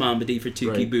 That was Mamadi for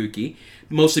Tuki Buki.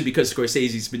 Mostly because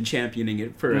Scorsese's been championing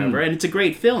it forever, and it's a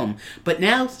great film. But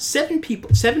now 7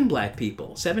 black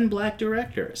people, 7 black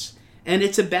directors. And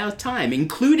it's about time,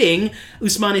 including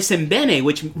Ousmane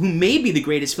Sembene, who may be the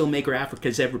greatest filmmaker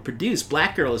Africa's ever produced.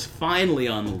 Black Girl is finally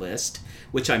on the list,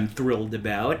 which I'm thrilled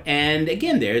about. And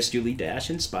again, there's Julie Dash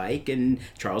and Spike and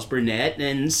Charles Burnett.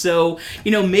 And so,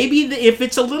 maybe if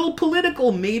it's a little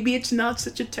political, maybe it's not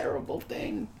such a terrible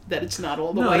thing that it's not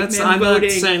all the white men voting. I'm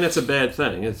not saying that's a bad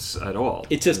thing. It's at all.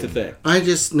 It's just a thing. I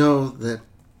just know that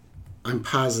I'm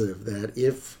positive that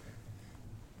if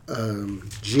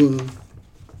Gene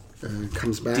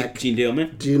comes back, Gene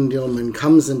Dillman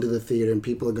comes into the theater and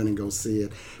people are going to go see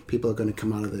it, people are going to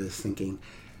come out of there thinking,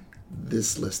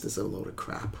 this list is a load of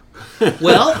crap.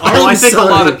 Well, I think a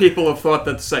lot of people have thought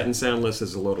that the Sight and Sound list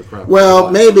is a load of crap.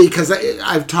 Well, maybe, because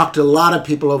I've talked to a lot of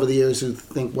people over the years who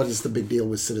think, what is the big deal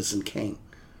with Citizen Kane?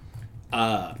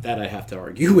 That I have to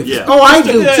argue with. Yeah. Oh, I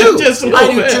do too.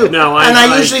 I do too. No,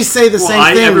 I usually say the same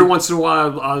thing. Every once in a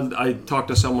while, I talk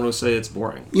to someone who say it's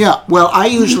boring. Yeah. Well, I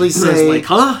usually say, like,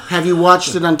 huh? Have you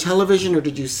watched it on television, or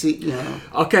did you see?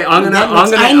 Okay,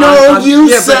 I know you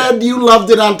said you loved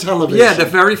it on television. Yeah, the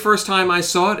very first time I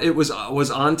saw it, it was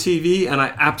on TV, and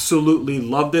I absolutely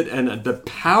loved it, and the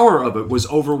power of it was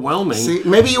overwhelming. See,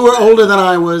 maybe you were older than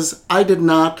I was. I did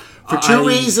not. For two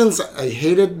reasons. I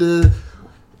hated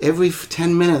every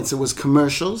 10 minutes it was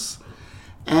commercials,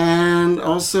 and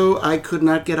also I could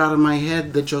not get out of my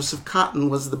head that Joseph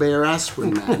Cotton was the Bayer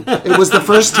Aspirin man. It was the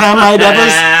first time I'd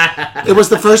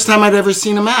ever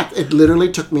seen him act. It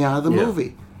literally took me out of the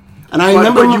movie. And I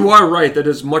remember. But you are right. That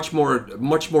is much more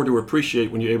to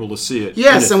appreciate when you're able to see it.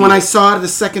 Yes, and when I saw it the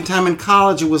second time in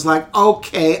college, it was like,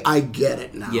 okay, I get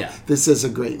it now. Yeah. This is a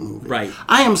great movie. Right.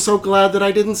 I am so glad that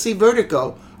I didn't see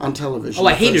Vertigo on television. Oh,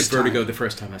 I hated Vertigo the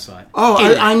first time I saw it. Oh,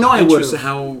 I know I would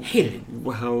have. Hated it.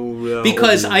 How?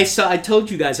 Because I told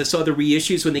you guys, I saw the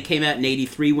reissues when they came out in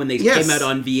 '83 when they came out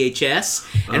on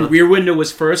VHS, and Rear Window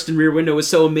was first, and Rear Window was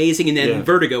so amazing, and then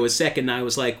Vertigo was second, and I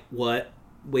was like, what?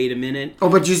 Wait a minute. Oh,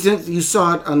 but you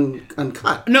saw it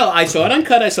uncut. No, I saw it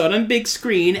uncut. I saw it on big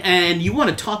screen. And you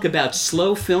want to talk about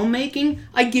slow filmmaking?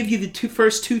 I give you the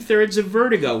first 2/3 of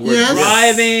Vertigo. We're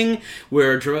driving.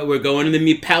 We're going to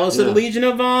the Palace of the Legion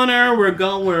of Honor.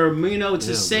 It's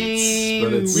the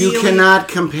same. You cannot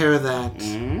compare that.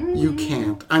 You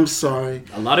can't. I'm sorry.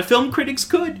 A lot of film critics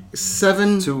could.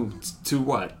 7 to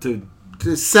what? To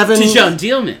 7 to John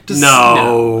Dillman.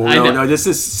 No. This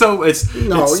is so.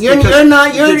 You're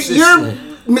not. You're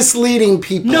misleading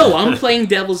people. No, I'm playing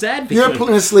devil's advocate.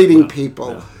 You're misleading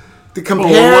people. To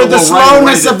compare the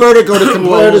slowness of Vertigo to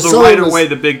compare the slowness. Right away,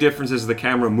 the big difference is the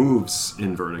camera moves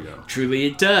in Vertigo. Truly,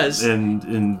 it does. And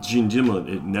in Gene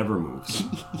Dillman, it never moves.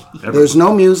 There's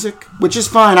no music, which is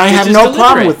fine. I have no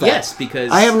problem with that. Yes,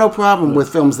 because I have no problem with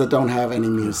films that don't have any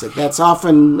music. That's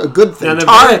often a good thing.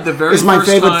 Tar is my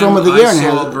favorite film of the year. I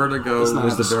saw Vertigo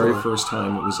was the very first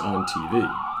time it was on TV.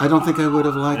 I don't think I would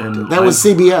have liked And it. That was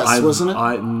CBS, wasn't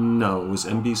it? No, it was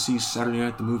NBC Saturday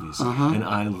Night the Movies, and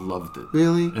I loved it.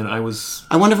 Really? And I was.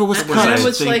 I wonder if it was cut. I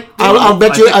was like, I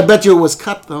bet you it was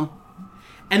cut though.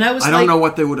 and I was I don't know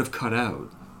what they would have cut out.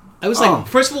 I was like,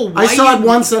 first of all, why I saw are it you,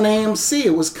 once on AMC.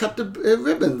 It was cut to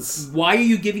ribbons. why are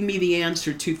you giving me the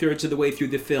answer 2/3 of the way through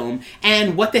the film?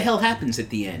 And what the hell happens at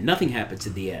the end? Nothing happens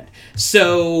at the end.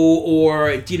 So,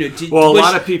 or A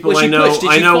lot of people I know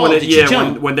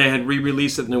when they had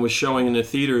re-released it and it was showing in the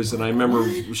theaters, and I remember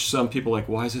some people like,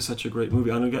 why is this such a great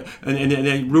movie? I don't get, and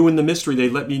they ruined the mystery. They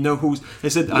let me know who's. They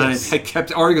said, Yes. I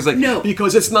kept arguing, it's like, No.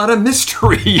 because it's not a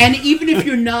mystery. And even if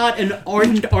you're not an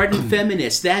ardent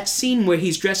feminist, that scene where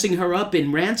he's dressing her up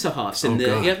in Ransohoffs and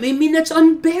God. I mean, that's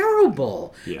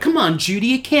unbearable. Yeah. Come on,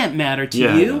 Judy, it can't matter to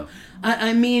Yeah, you. yeah.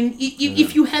 I mean,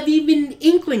 if you have even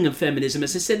inkling of feminism,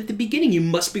 as I said at the beginning, you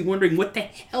must be wondering what the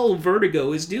hell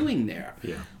Vertigo is doing there.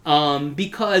 Yeah.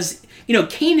 Because,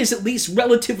 Kane is at least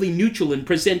relatively neutral in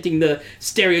presenting the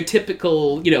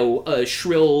stereotypical,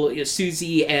 shrill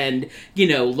Susie and,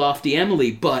 lofty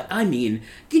Emily. But, I mean,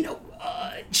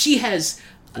 she has...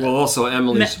 Well, also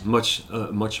Emily's much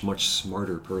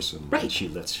smarter person than Right. she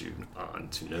lets you on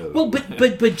to know. Well,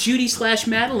 but Judy /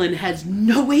 Madeline has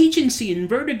no agency in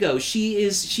Vertigo.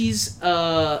 She's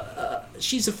a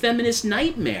feminist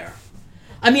nightmare.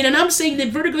 I mean, and I'm saying that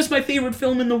Vertigo's my favorite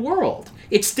film in the world.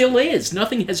 It still is.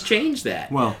 Nothing has changed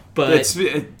that. Well, but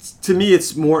to me,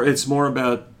 it's more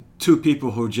about two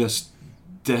people who just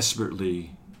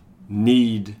desperately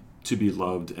need to be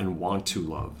loved and want to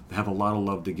love. They have a lot of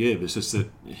love to give. It's just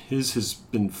that his has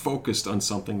been focused on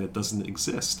something that doesn't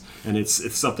exist, and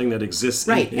it's something that exists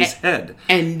in his head.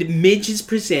 And Midge is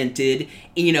presented.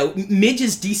 Midge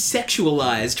is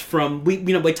desexualized from.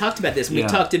 We talked about this. We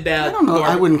talked about. I don't know.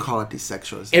 I wouldn't call it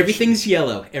desexualization. Everything's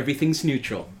yellow. Everything's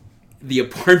neutral. The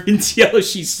apartment's yellow.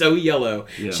 She's so yellow.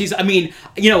 Yeah. She's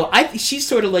she's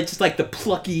sort of just like the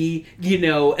plucky,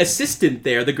 assistant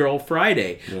there, the girl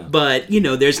Friday. Yeah. But,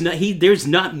 there's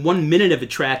not 1 minute of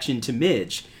attraction to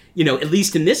Midge. At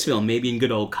least in this film, maybe in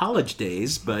good old college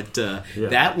days, but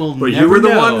that will never know. But you were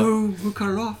the one who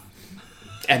cut it off.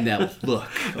 And now, look,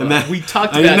 we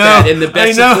talked I about know, that in the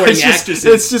best supporting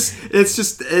actresses. It's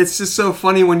just so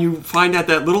funny when you find out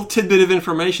that little tidbit of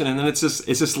information, and then it's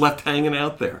just left hanging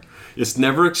out there. It's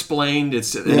never explained.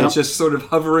 It's just sort of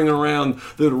hovering around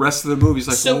the rest of the movie. It's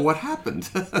like, well, what happened?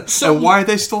 And why are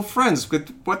they still friends?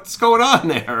 What's going on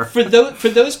there? For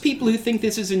those people who think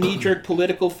this is a knee-jerk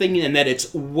political thing and that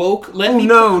it's woke, I'm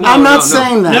not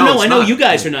saying that. No, I know you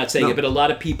guys are not saying it, but a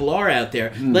lot of people are out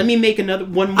there. Let me make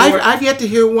one more. I've yet to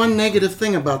hear one negative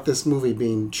thing about this movie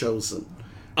being chosen.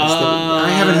 I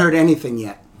haven't heard anything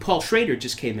yet. Paul Schrader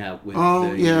just came out with.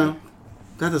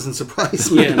 That doesn't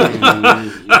surprise me.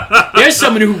 There's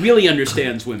someone who really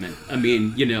understands women. I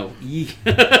mean,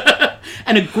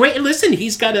 and a great listen.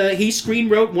 He screen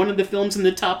wrote one of the films in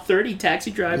the top 30 Taxi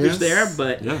Drivers there,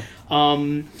 but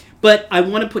but I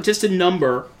want to put just a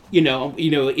number.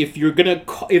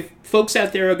 If folks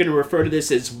out there are gonna refer to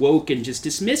this as woke and just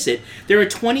dismiss it, there are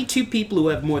 22 people who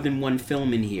have more than one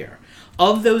film in here.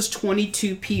 Of those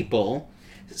 22 people.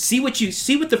 See what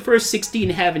the first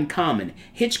 16 have in common.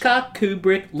 Hitchcock,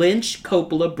 Kubrick, Lynch,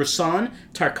 Coppola, Bresson,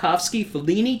 Tarkovsky,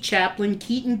 Fellini, Chaplin,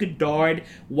 Keaton, Godard,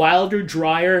 Wilder,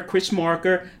 Dreyer, Chris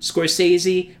Marker,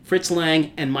 Scorsese, Fritz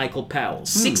Lang, and Michael Powell.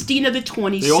 16 of the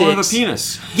 26. They all have a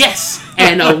penis. Yes,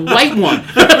 and a white one.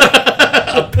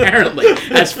 Apparently,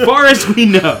 as far as we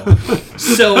know.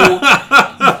 So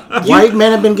white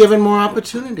men have been given more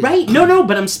opportunity. Right? No.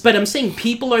 But I'm saying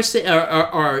people are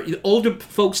older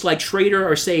folks like Schrader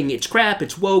are saying it's crap,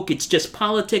 it's woke, it's just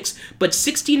politics. But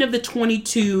 16 of the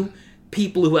 22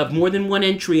 people who have more than one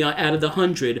entry out of the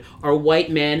 100 are white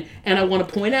men, and I want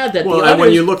to point out that and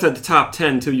when you looked at the top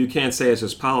 10 too, you can't say it's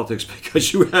just politics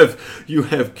because you have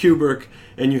Kubrick.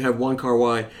 And you have Wong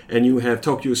Kar-wai, and you have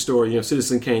Tokyo Story, you have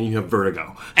Citizen Kane, you have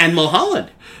Vertigo. And Mulholland.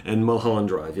 And Mulholland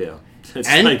Drive, yeah.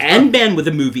 And Ben with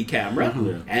a movie camera.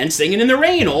 And Singing in the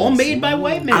Rain, all made by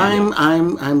white men. I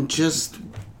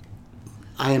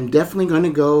am definitely going to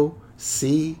go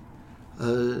see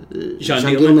Jean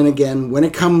Dielman again when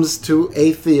it comes to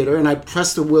a theater, and I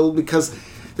press the will because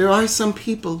there are some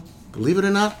people, believe it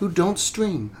or not, who don't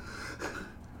stream.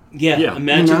 Yeah.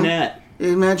 Imagine that.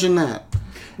 Imagine that.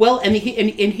 Well, and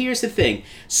here's the thing.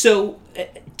 So,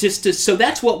 so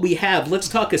that's what we have. Let's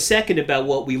talk a second about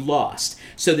what we lost.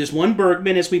 So there's one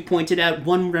Bergman, as we pointed out,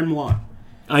 one Renoir.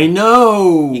 I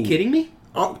know. You kidding me?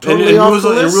 Oh, totally off the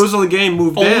list. Rules of the Game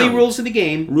moved down. Only Rules of the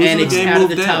Game, and it's out of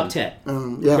the top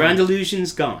 10. Grand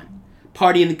Illusion's gone.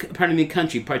 Party in the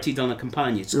Country, Partie dans la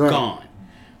Campagne, it's gone.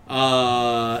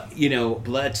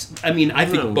 let's. I mean, I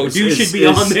think No, Baudu should be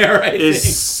on there. I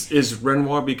think. Is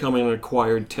Renoir becoming an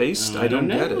acquired taste? I don't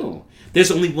get it.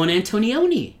 There's only one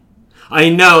Antonioni. I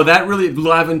know that really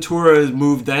L'Avventura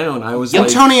moved down. I was like,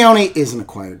 Antonioni is an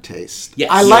acquired taste. Yes.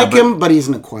 I like him, but he's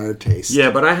an acquired taste.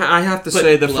 yeah, but I have to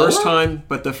say the first time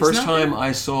not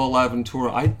I saw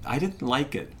L'Avventura, I didn't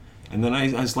like it. And then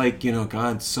I was like,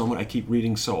 God, I keep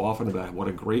reading so often about what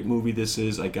a great movie this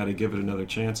is. I got to give it another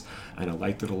chance. And I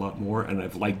liked it a lot more. And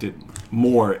I've liked it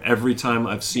more every time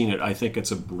I've seen it. I think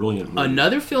it's a brilliant movie.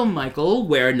 Another film, Michael,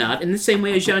 where not in the same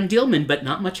way as Jean Dielman, but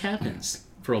not much happens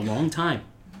for a long time.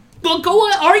 Well, go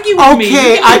argue with me.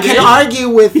 Okay, I can argue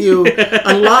with you.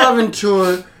 On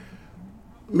L'Avventura,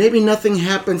 maybe nothing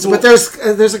happens, but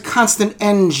there's a constant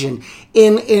engine.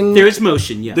 There's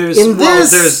motion, yeah. There's drama.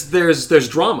 There's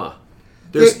drama.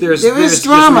 There's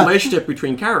relationship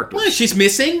between characters. Well, she's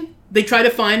missing. They try to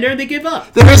find her. They give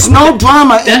up. There is no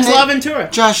drama. That's L'Avventura.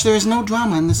 Josh, there is no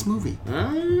drama in this movie.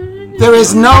 There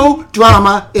is no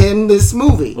drama in this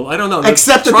movie. Well, I don't know.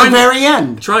 Except at the very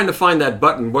end. Trying to find that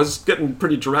button was getting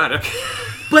pretty dramatic.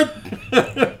 But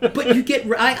you get.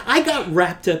 I got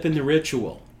wrapped up in the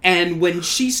ritual. And when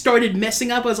she started messing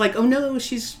up, I was like, "Oh no,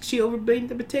 she overbaked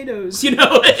the potatoes," But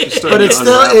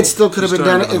it still could have been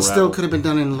done. It still could have been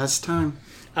done in less time.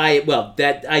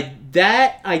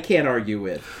 That I can't argue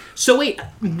with. So wait,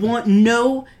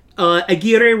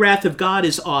 Aguirre Wrath of God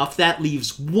is off. That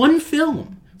leaves one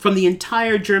film from the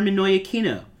entire German Neue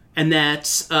Kino, and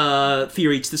that's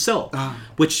Fear Eats the Soul,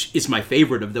 which is my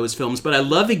favorite of those films. But I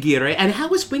love Aguirre. And how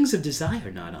is Wings of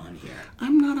Desire not on here?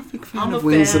 I'm not a big fan of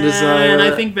Wings of Desire. And I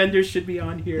think Wenders should be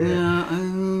on here.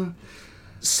 Yeah.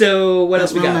 So what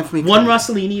else we got? One clear.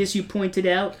 Rossellini, as you pointed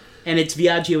out, and it's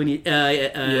Viaggio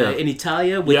in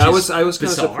Italia. Which I is was kind of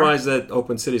bizarre. surprised that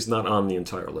Open City's not on the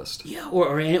entire list. Yeah,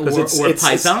 or it's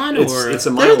Paisan, it's a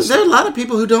There milestone. are a lot of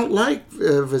people who don't like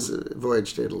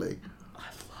Voyage to Italy. I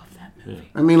love that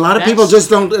movie. I mean, a lot of people just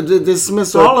don't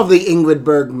dismiss all of the Ingrid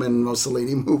Bergman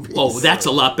Mussolini movies. Oh, that's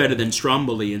a lot better than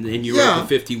Stromboli in Europa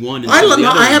 '51. And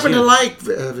I happen to like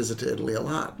Visit to Italy a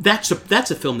lot. That's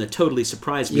a film that totally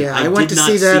surprised me. Yeah, I went did to not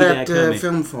see that coming. at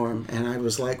Film Forum, and I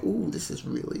was like, "Ooh, this is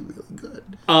really, really good."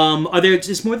 Are there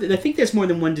just more? I think there's more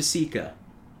than one De Sica.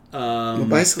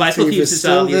 Bicycle Thief is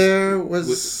still obvious. there.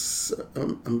 Was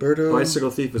Umberto? Bicycle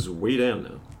Thief is way down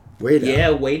now. Way down. Yeah,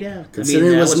 way down.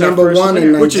 Considering that it was our number first one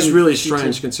winner. in Which is really 1952.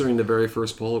 strange considering the very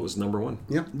first poll, it was number one.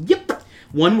 Yep. Yep.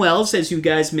 One Wells, as you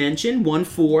guys mentioned. One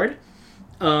Ford.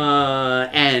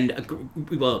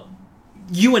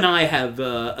 You and I have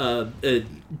a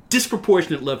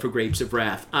disproportionate love for Grapes of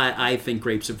Wrath. I think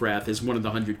Grapes of Wrath is one of the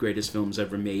 100 greatest films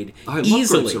ever made. I love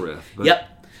easily. Grapes of Wrath, but-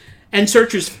 Yep. And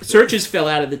Searchers fell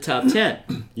out of the top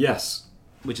 10, Yes.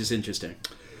 which is interesting.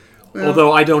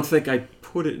 Although I don't think I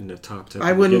put it in the top 10.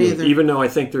 I wouldn't either. Even though I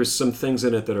think there's some things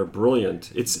in it that are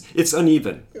brilliant. It's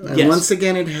uneven. And Yes. once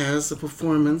again, it has a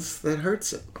performance that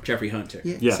hurts it. Jeffrey Hunter.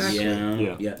 Yeah, Yes. exactly.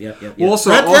 Yeah. Well,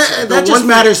 also, That the just one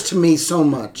matters to me so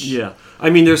much. thing- yeah. I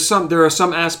mean, there are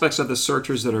some aspects of The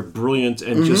Searchers that are brilliant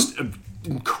and just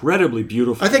incredibly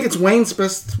beautiful. I think it's Wayne's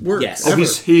best work. Yes. ever.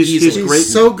 he's Easily. great.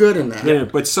 He's so good in that. Yeah,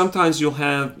 but sometimes you'll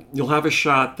have a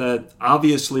shot that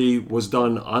obviously was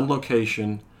done on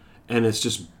location, and it's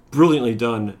just brilliantly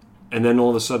done. And then all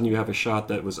of a sudden you have a shot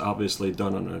that was obviously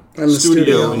done on a In the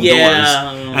studio. indoors,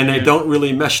 Yeah. and they don't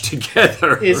really mesh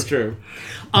together. It's true.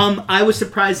 I was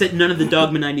surprised that none of the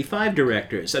Dogma 95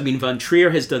 directors. I mean, Von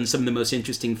Trier has done some of the most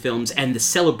interesting films, and The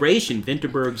Celebration,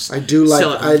 Winterberg's. I do like The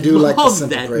love that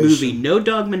Celebration. movie. No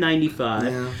Dogma 95.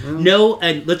 Yeah, well. No,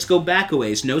 and let's go back a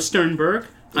ways. No Sternberg.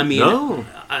 I mean, No.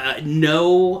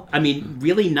 no. I mean,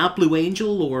 really, not Blue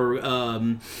Angel or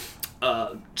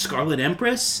Scarlet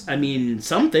Empress. I mean,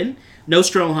 something. No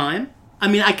Stroheim. I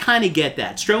mean, I kind of get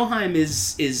that. Stroheim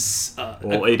is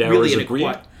All 8 hours really of an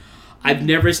Greed.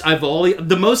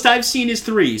 the most I've seen is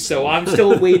 3, so I'm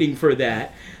still waiting for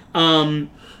that.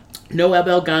 No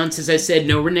Abel Gance, as I said.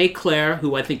 No René Clair,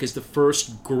 who I think is the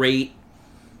first great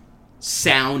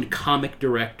sound comic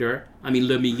director. I mean,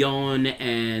 Le Million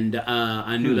and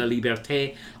À nous la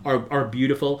liberté are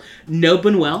beautiful. No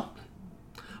Buñuel.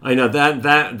 I know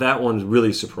that one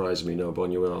really surprised me. No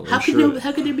Buñuel.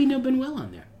 How could there be no Buñuel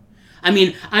on there? I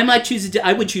mean, I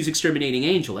would choose Exterminating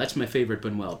Angel. That's my favorite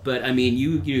Buñuel. But I mean,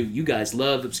 you guys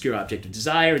love Obscure Object of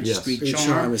Desire and Yes. Street Sweet Charm.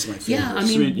 Charm is my favorite. Yeah, I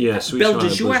mean, Sweet Belle Charm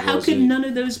de Jour. How could bourgeoisie. none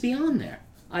of those be on there?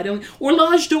 I don't. Or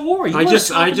L'Âge d'Or. I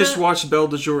just watched Belle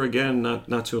de Jour again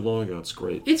not too long ago. It's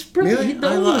great. It's brilliant.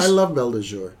 Really? I love Belle de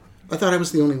Jour. I thought I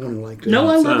was the only one who liked it. No,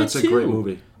 I love it It's too. a great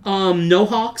movie. No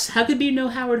Hawks. How could be no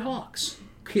Howard Hawks?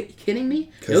 Kidding me?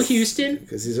 No Houston.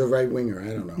 Because he's a right winger. I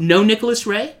don't know. No Nicholas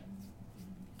Ray.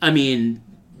 I mean,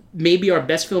 maybe our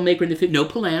best filmmaker in the film. No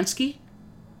Polanski.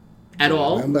 At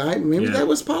all. Maybe that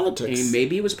was politics. And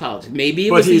maybe it was politics. Maybe it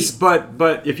But was. he's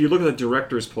but if you look at the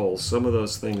director's poll, some of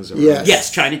those things are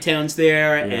Yes, Chinatown's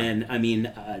there, and I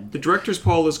mean the director's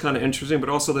poll is kind of interesting, but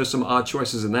also there's some odd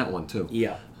choices in that one too.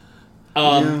 yeah.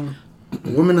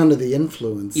 Woman Under the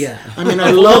Influence. Yeah. I mean,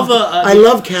 I love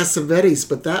Cassavetes,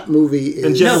 but that movie is...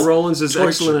 And Jenna Rollins is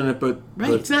excellent in it, but...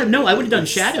 Right. It's not, I would have done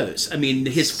Shadows. I mean,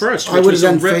 his first. I would have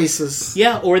done Faces.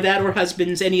 Yeah, or that, or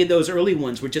Husbands. Any of those early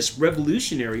ones were just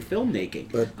revolutionary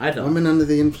filmmaking. But I thought. Woman Under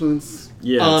the Influence...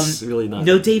 Yeah, it's really not...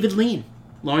 No David Lean.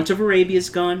 Lawrence of Arabia's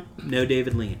gone. No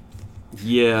David Lean.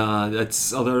 Yeah,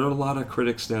 there are a lot of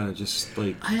critics now that just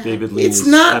like David Lean is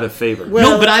not out of favor.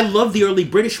 No, but I love the early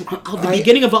British one. The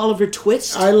beginning of Oliver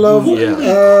Twist. I love...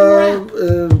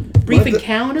 Brief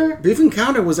Encounter? Brief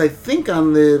Encounter was, I think,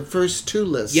 on the first two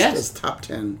lists as top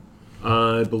 10.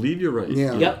 I believe you're right.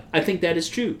 Yeah. Yep, I think that is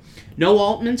true. No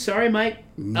Altman, sorry, Mike.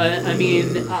 I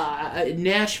mean,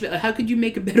 Nashville. How could you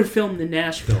make a better film than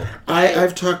Nashville?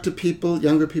 I've talked to people,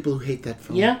 younger people, who hate that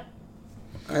film. Yeah.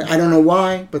 I don't know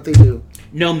why, but they do.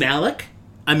 No Malick.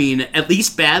 I mean, at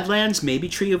least Badlands, maybe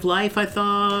Tree of Life, I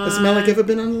thought. Has Malick ever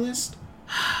been on the list?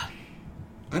 I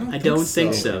don't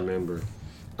think so. I don't remember.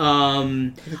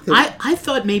 I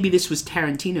thought maybe this was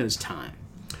Tarantino's time.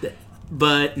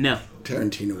 But no.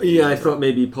 Tarantino. Yeah, I thought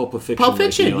maybe Pulp Fiction. Pulp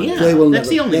Fiction, yeah. They will That's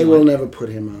never, the only They one. will never put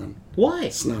him on. Why?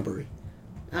 Snobbery.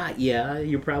 Yeah,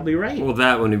 you're probably right. Well,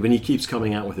 that one, when he keeps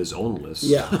coming out with his own list.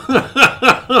 Yeah.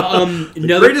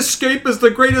 The Great Escape is the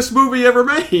greatest movie ever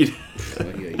made.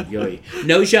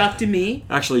 No Jacques Demy.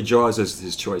 Actually, Jaws is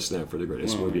his choice now for the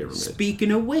greatest movie ever made. Speaking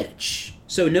of which,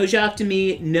 so no Jacques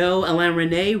Demy, no Alain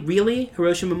Resnais, really?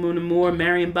 Hiroshima Mon Amour,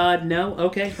 Marion Bond, no?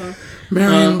 Okay, fine.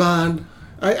 Marion Bond.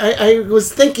 I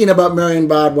was thinking about Marion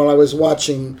Bond while I was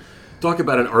watching. Talk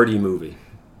about an arty movie.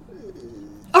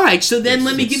 All right, so then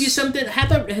let me give you something.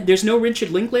 There's no Richard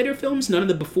Linklater films, none of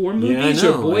the Before movies,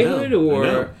 or Boyhood,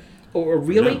 or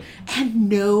really, and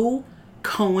no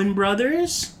Coen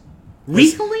Brothers.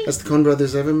 Really? Has the Coen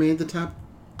Brothers ever made the top?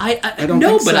 I don't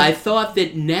no, think but so. I thought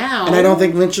that now, And I don't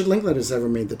think Richard Linklater's ever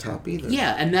made the top either.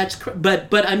 Yeah, and that's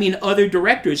but I mean, other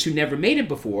directors who never made it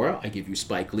before. I give you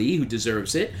Spike Lee, who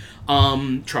deserves it.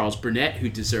 Charles Burnett, who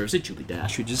deserves it. Julie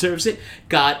Dash, who deserves it.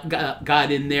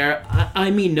 Got in there. I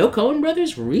mean, no Coen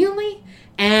Brothers, really,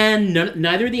 and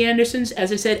neither of the Andersons,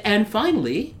 as I said. And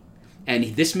finally, and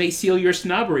this may seal your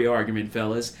snobbery argument,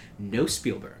 fellas. No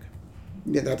Spielberg.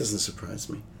 Yeah, that doesn't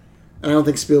surprise me. I don't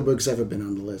think Spielberg's ever been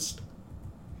on the list.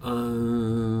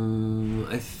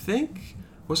 I think,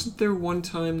 wasn't there one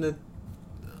time that...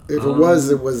 If it was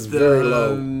very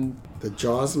low. The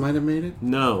Jaws might have made it?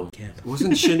 No.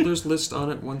 Wasn't Schindler's List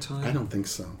on it one time? I don't think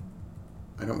so.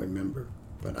 I don't remember,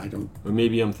 but I don't... Or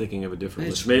maybe I'm thinking of a different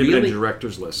That's list. Maybe really- a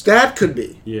director's list. That could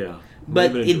be. Yeah.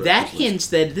 But Maybe a that director's list. hints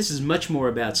that this is much more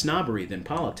about snobbery than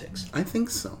politics. I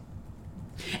think so.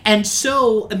 And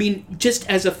so, I mean, just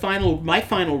as my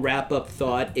final wrap-up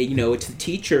thought, it's the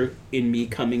teacher in me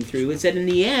coming through, is that in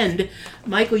the end,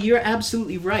 Michael, you're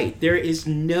absolutely right. There's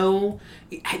the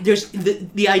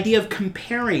idea of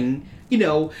comparing,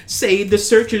 say, The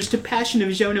Searchers to Passion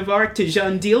of Joan of Arc to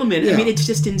Jean Dielman. Yeah. I mean, it's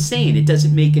just insane. It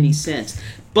doesn't make any sense.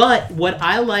 But what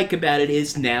I like about it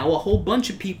is now a whole bunch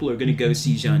of people are going to go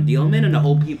see Jean Dielman, and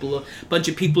a bunch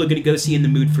of people are going to go see In the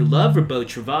Mood for Love, or Beau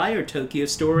Travail, or Tokyo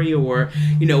Story, or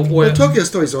Tokyo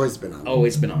Story's always been on.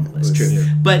 Always been on the list, true.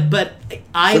 But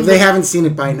I. So if they haven't seen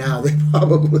it by now, they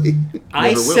probably.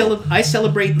 I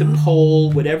celebrate the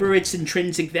poll, whatever its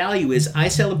intrinsic value is. I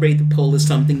celebrate the poll as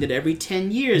something that every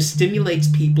 10 years stimulates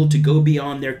people to go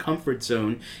beyond their comfort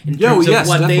zone in terms of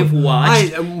what they've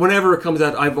watched. Whenever it comes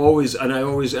out, I always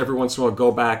every once in a while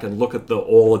go back and look at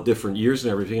all the different years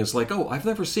and everything. It's like, oh, I've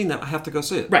never seen that. I have to go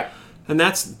see it. Right. And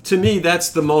to me, that's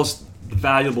the most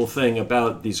valuable thing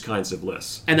about these kinds of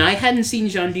lists. And I hadn't seen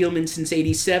Jean Dielman since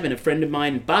 '87. A friend of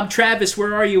mine, Bob Travis,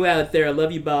 where are you out there? I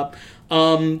love you, Bob.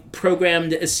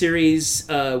 Programmed a series.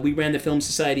 We ran the Film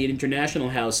Society at International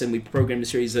House, and we programmed a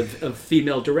series of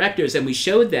female directors, and we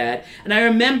showed that. And I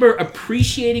remember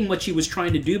appreciating what she was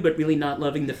trying to do, but really not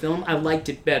loving the film. I liked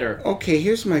it better. Okay,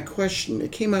 here's my question.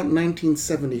 It came out in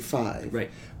 1975. Right.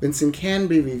 Vincent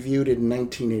Canby reviewed it in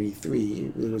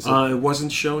 1983. It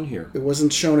wasn't shown here. It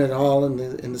wasn't shown at all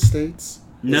in the States?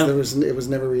 No. It was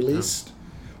never released? No.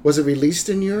 Was it released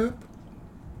in Europe?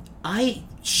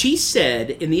 She said,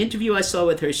 in the interview I saw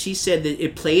with her, she said that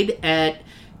it played at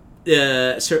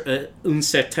Un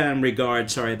Certain Regard,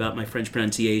 sorry about my French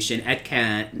pronunciation, at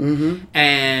Cannes.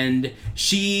 And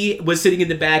she was sitting in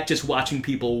the back just watching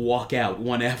people walk out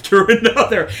one after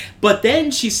another. But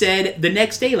then she said the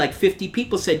next day, like 50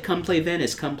 people said, come play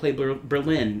Venice, come play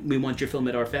Berlin. We want your film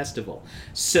at our festival.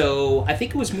 So I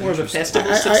think it was more of a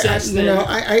festival success than...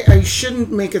 I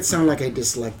shouldn't make it sound like I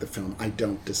dislike the film. I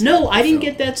don't dislike No, the I didn't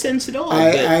film. get that sense at all.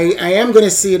 I am going to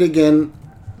see it again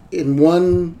in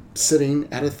one sitting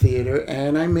at a theater,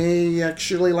 and I may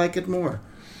actually like it more.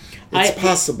 It's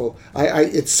possible.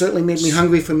 It certainly made me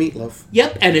hungry for meatloaf.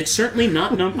 Yep, and it's certainly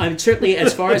not. I'm certainly,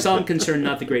 as far as I'm concerned,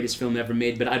 not the greatest film ever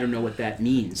made. But I don't know what that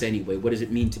means anyway. What does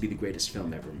it mean to be the greatest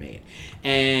film ever made?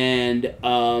 And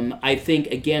I think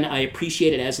again, I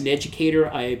appreciate it as an educator.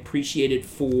 I appreciate it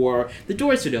for the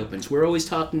doors it opens. We're always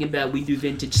talking about we do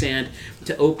Vintage Sand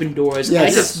to open doors.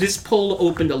 Yes. This poll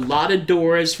opened a lot of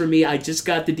doors for me. I just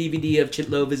got the DVD of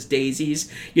Chitlova's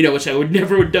Daisies, which I would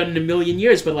never have done in a million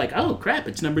years. But like, oh crap,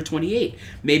 it's number 28.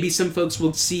 Maybe some folks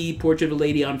will see Portrait of a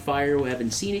Lady on Fire who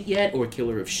haven't seen it yet, or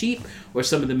Killer of Sheep, or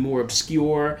some of the more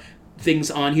obscure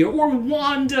things on here, or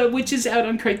Wanda, which is out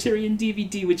on Criterion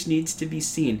DVD, which needs to be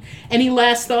seen. Any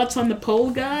last thoughts on the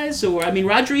poll, guys? Or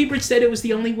Roger Ebert said it was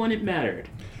the only one it mattered.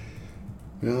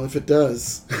 Well, if it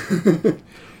does,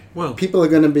 Well, people are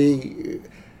going to be...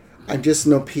 I just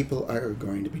know people are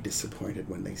going to be disappointed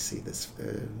when they see this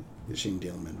Jean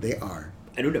Dillman. They are.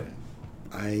 I don't know.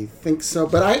 I think so,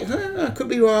 but I could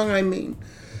be wrong.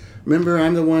 Remember,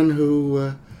 I'm the one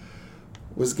who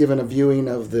was given a viewing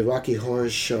of the Rocky Horror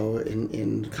Show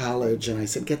in college, and I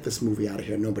said, "Get this movie out of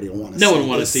here. Nobody will want to. No one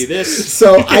want to see this."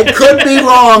 So I could be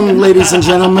wrong, ladies and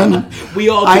gentlemen. We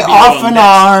all. I often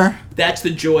are. That's the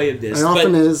joy of this. I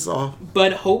often is.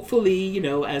 But hopefully,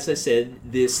 as I said,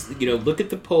 this. Look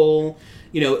at the poll.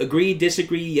 Agree,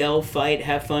 disagree, yell, fight,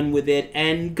 have fun with it,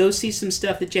 and go see some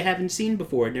stuff that you haven't seen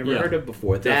before, never heard of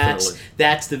before.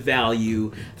 That's the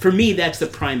value. For me, that's the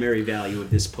primary value of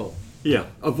this poll. yeah,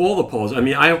 of all the polls,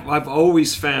 I've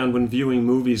always found when viewing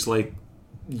movies, like,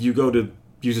 you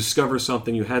discover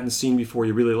something you hadn't seen before,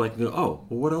 you really like,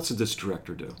 what else did this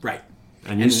director do? Right.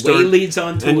 And way leads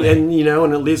on to way. And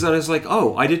it leads on. It's like,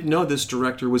 I didn't know this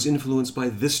director was influenced by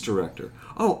this director.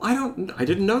 I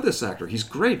didn't know this actor. He's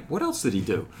great. What else did he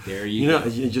do? There you go.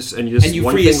 You just and you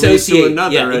one free thing leads associate. to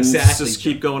another, Yeah, exactly. and just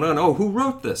keep going on. Who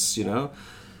wrote this?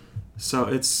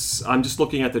 So I'm just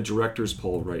looking at the directors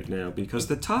poll right now because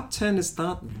the top 10 is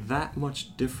not that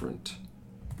much different.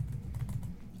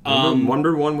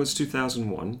 Wonder Woman was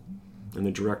 2001, and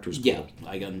the directors poll. Yeah,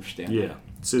 I understand. Yeah.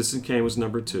 Citizen Kane was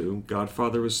number 2.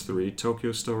 Godfather was 3.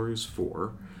 Tokyo Story was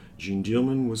 4. Jean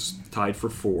Dillman was tied for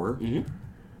 4. Mm-hmm.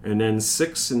 And then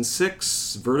 6 and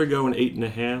 6. Vertigo and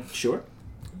 8.5. Sure.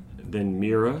 Then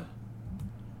Mira.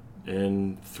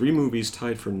 And 3 movies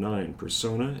tied for 9.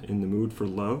 Persona, In the Mood for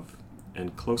Love,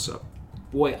 and Close Up.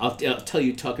 Boy, I'll tell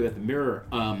you, talk about the Mirror.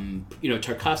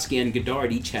 Tarkovsky and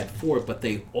Godard each had 4, but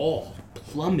they all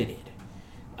plummeted.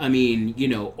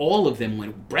 All of them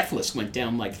went... Breathless went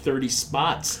down like 30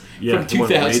 spots from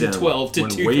 2012 to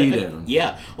 2000. Way down.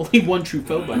 Yeah. Only one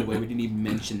Truffaut, by the way. We didn't even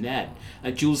mention that.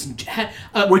 Jules and...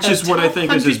 Which is what I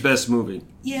think is his best movie.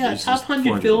 Yeah, top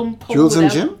 100 film. Jules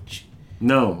and Jim?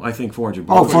 No, I think 400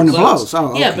 Blows. Oh, 400 Blows. Oh,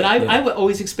 okay. Yeah, but I would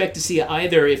always expect to see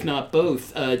either, if not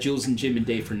both, Jules and Jim and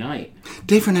Day for Night.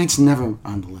 Day for Night's never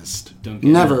on the list.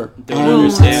 Never. Don't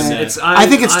understand that. I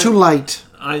think it's too light.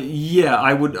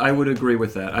 I would agree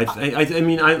with that.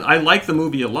 I like the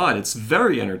movie a lot. It's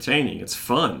very entertaining. It's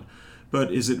fun,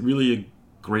 but is it really a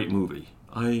great movie?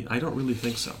 I don't really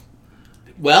think so.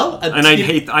 Well, and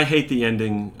I hate the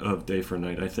ending of Day for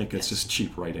Night. I think it's just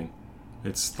cheap writing.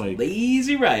 It's like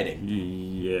lazy writing.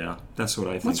 Yeah, that's what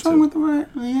I think. What's wrong with the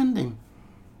ending?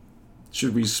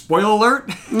 Should we spoil alert?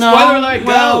 No. Spoiler alert.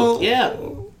 Go. Yeah.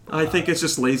 I think it's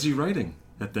just lazy writing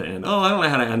at the end. I don't know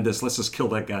how to end this. Let's just kill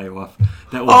that guy off.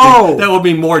 That will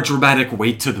be more dramatic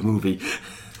weight to the movie.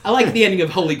 I like the ending of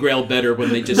Holy Grail better when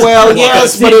they just... Well,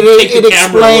 yes, but it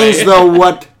explains, though,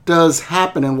 what does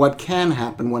happen and what can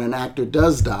happen when an actor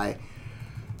does die.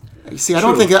 You see, I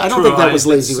don't think that was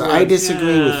lazy. I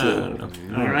disagree with you.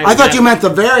 Right, I thought you meant the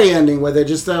very ending where they're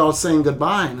just all saying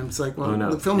goodbye, and it's like, well,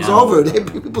 the film's over.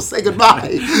 People say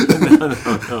goodbye.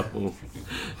 No.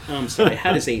 I'm sorry.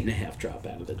 How does 8.5 drop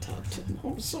out of the top 10?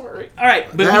 I'm sorry. All right,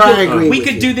 but we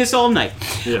could do this all night.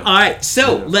 Yeah. All right,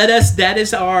 so let us. That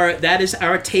is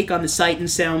our take on the Sight and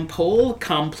Sound poll.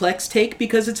 Complex take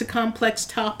because it's a complex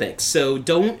topic. So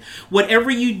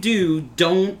whatever you do,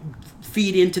 don't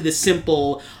feed into the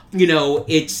simple.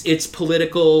 it's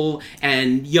political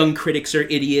and young critics are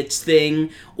idiots thing,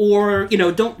 or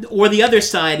or the other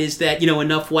side is that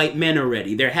enough white men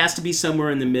already. There has to be somewhere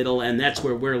in the middle, and that's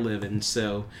where we're living.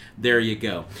 So there you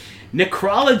go.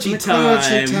 Necrology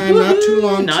time.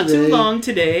 Not too long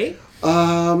today.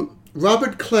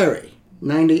 Robert Clary,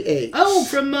 98. Oh,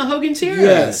 from Hogan's Heroes.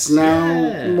 Yes,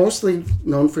 now mostly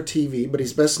known for TV, but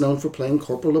he's best known for playing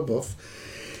Corporal LaBeouf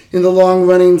in the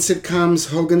long-running sitcoms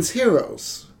Hogan's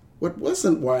Heroes. What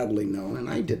wasn't widely known, and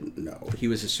I didn't know, he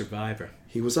was a survivor.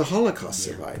 He was a Holocaust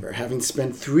survivor, having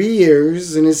spent 3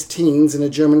 years in his teens in a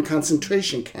German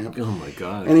concentration camp. Oh, my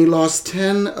God. And he lost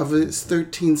 10 of his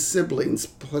 13 siblings,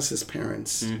 plus his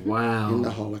parents, Wow. in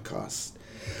the Holocaust.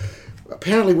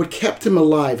 Apparently, what kept him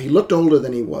alive, he looked older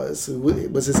than he was. It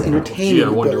was his entertaining I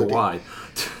wonder ability. why.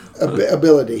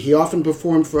 Ability. He often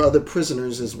performed for other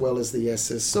prisoners as well as the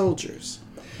SS soldiers.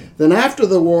 Then after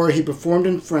the war, he performed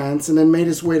in France and then made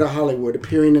his way to Hollywood,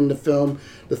 appearing in the films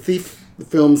The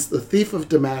Thief of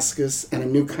Damascus and A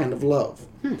New Kind of Love.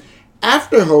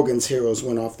 After Hogan's Heroes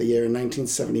went off the air in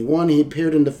 1971, he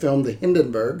appeared in the film The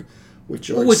Hindenburg with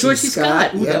George C.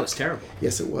 Scott. Ooh, that was terrible.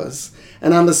 Yes, it was.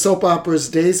 And on the soap operas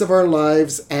Days of Our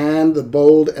Lives and The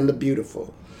Bold and the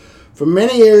Beautiful. For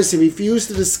many years, he refused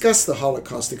to discuss the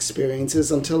Holocaust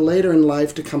experiences until later in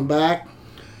life to combat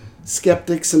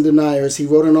skeptics and deniers. He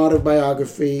wrote an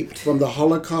autobiography, From the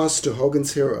Holocaust to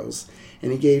Hogan's Heroes,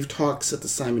 and he gave talks at the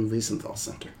Simon Wiesenthal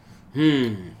Center.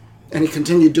 And he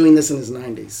continued doing this in his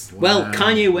 90s. Well,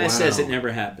 Kanye West says it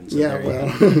never happened. So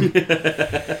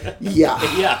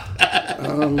Yeah.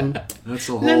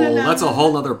 That's a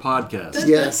whole other podcast.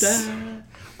 Yes.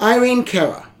 Irene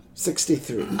Cara,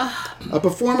 63. A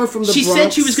performer from the She Bronx.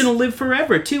 said she was going to live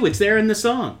forever, too. It's there in the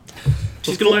song.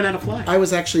 She's going to learn how to fly. I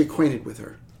was actually acquainted with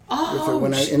her. Oh,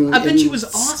 I bet she was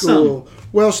awesome.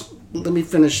 Well, let me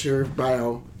finish her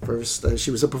bio first.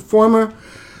 She was a performer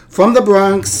from the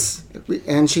Bronx,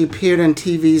 and she appeared on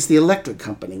TV's The Electric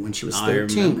Company when she was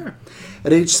 13. I remember.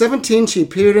 At age 17, she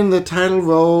appeared in the title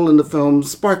role in the film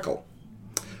Sparkle.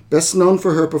 Best known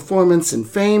for her performance in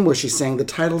Fame, where she sang the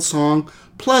title song,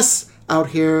 plus Out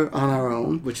Here on Our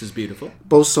Own. Which is beautiful.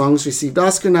 Both songs received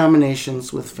Oscar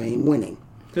nominations, with Fame winning.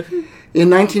 In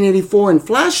 1984, in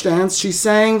Flashdance, she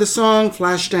sang the song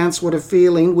Flashdance What a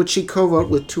Feeling, which she co-wrote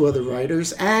with 2 other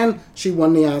writers, and she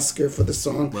won the Oscar for the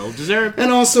song. Well deserved. And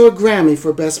also a Grammy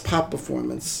for Best Pop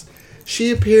Performance.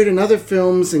 She appeared in other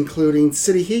films, including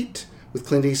City Heat, with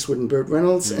Clint Eastwood and Burt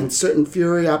Reynolds, and Certain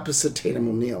Fury opposite Tatum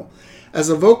O'Neal. As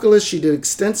a vocalist, she did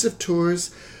extensive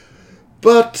tours,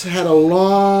 but had a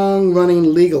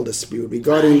long-running legal dispute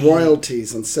regarding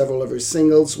royalties on several of her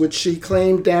singles, which she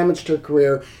claimed damaged her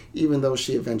career, even though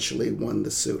she eventually won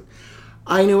the suit.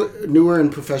 I knew her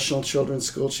in professional children's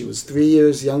school. She was 3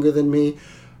 years younger than me,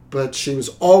 but she was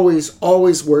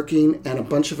always working, and a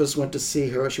bunch of us went to see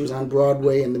her. She was on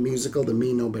Broadway in the musical The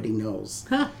Me Nobody Knows.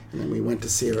 Huh. And then we went to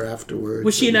see her afterwards.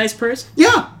 Was she a nice person?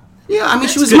 Yeah. Yeah, I mean,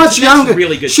 she was good. much younger. That's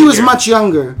really good She to was hear. much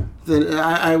younger.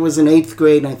 I was in 8th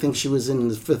grade, and I think she was in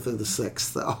the 5th or the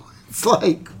 6th, though. It's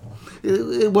like,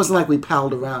 it wasn't like we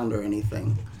palled around or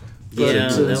anything. But Yeah,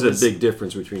 There's a big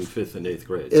difference between 5th and 8th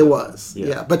grade. It was, Yeah.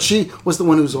 yeah. But she was the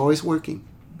one who was always working.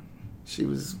 She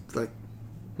was like,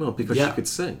 Well, because Yeah. she could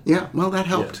sing. yeah, well, that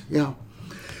helped, yeah.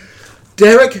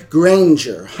 Derek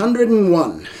Granger,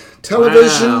 101.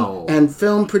 Television Wow. and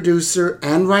film producer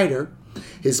and writer.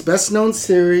 His best-known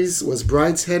series was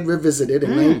Brideshead Revisited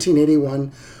in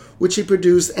 1981, which he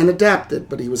produced and adapted,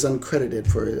 but he was uncredited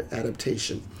for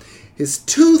adaptation. His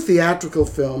 2 theatrical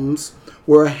films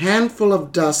were A Handful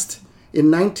of Dust in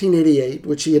 1988,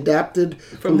 which he adapted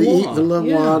from the Moore, Yves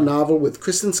Lenoir novel with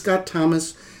Kristen Scott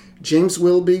Thomas, James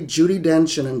Wilby, Judi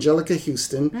Dench, and Angelica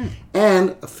Houston,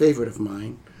 and a favorite of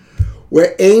mine,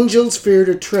 Where Angels Fear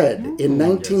to Tread in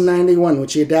 1991,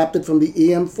 which he adapted from the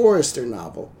E.M. Forrester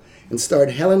novel, and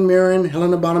starred Helen Mirren,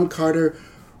 Helena Bonham Carter,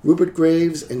 Rupert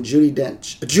Graves, and Judi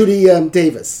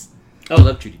Davis. Oh, I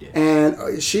love Judi Davis.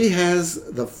 And she has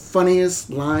the funniest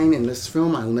line in this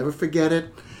film. I'll never forget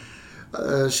it.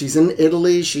 She's in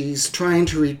Italy. She's trying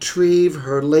to retrieve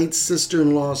her late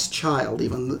sister-in-law's child,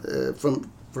 even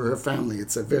for her family.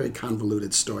 It's a very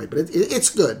convoluted story, but it's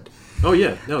good. Oh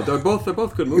yeah, no, they're both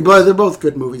good movies. But they're both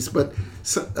good movies. But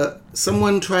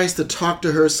someone tries to talk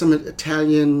to her, some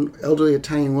elderly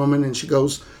Italian woman, and she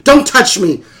goes, "Don't touch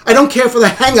me! I don't care for the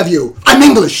hang of you! I'm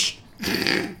English!"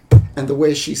 And the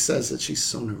way she says it, she's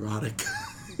so neurotic.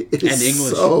 It is And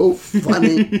English. so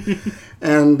funny.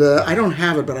 And I don't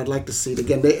have it, but I'd like to see it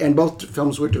again. And both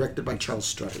films were directed by Charles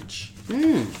Sturridge.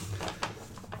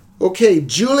 Okay,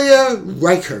 Julia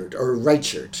Reichert,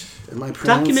 Am I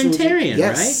pronouncing Documentarian,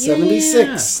 yes, right?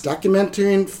 76.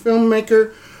 Documentarian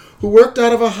filmmaker who worked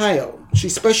out of Ohio. She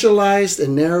specialized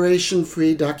in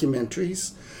narration-free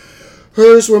documentaries.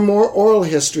 Hers were more oral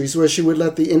histories where she would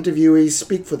let the interviewees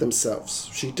speak for themselves.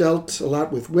 She dealt a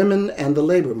lot with women and the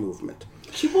labor movement.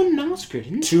 She won an Oscar,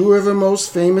 didn't she? Two of her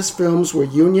most famous films were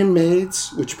Union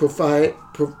Maids, which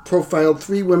profiled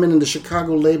three women in the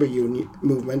Chicago labor union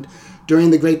movement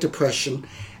during the Great Depression,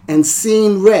 and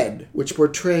Seeing Red, which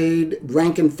portrayed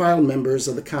rank-and-file members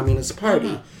of the Communist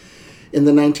Party in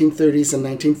the 1930s and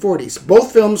 1940s.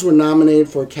 Both films were nominated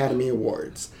for Academy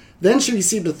Awards. Then she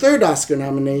received a third Oscar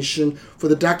nomination for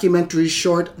the documentary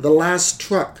short The Last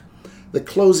Truck, the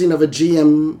closing of a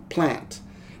GM plant.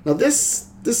 Now this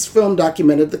film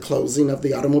documented the closing of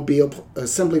the automobile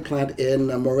assembly plant in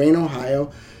Moraine,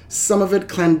 Ohio, some of it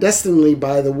clandestinely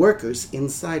by the workers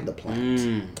inside the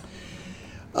plant.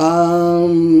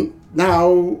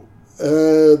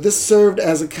 This served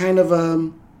as a kind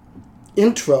of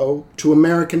intro to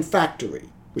American Factory,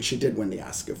 which she did win the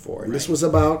Oscar for. And this was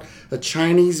about a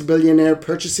Chinese billionaire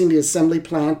purchasing the assembly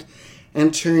plant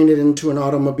and turning it into an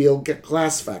automobile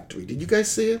glass factory. Did you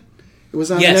guys see it? It was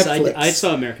on Netflix. Yes, I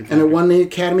saw American Factory. And it won the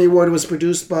Academy Award. It was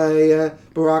produced by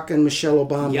Barack and Michelle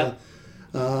Obama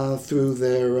through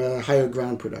their Higher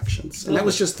Ground Productions. And that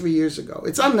was just 3 years ago.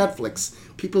 It's on Netflix.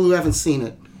 People who haven't seen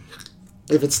it,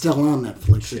 if it's still on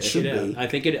Netflix, it should be. I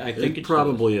think it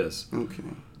probably is. Okay.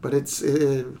 But it's,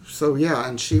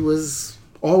 and she was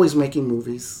always making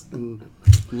movies. And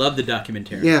love the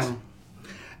documentary. yeah.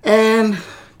 And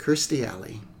Kirstie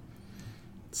Alley,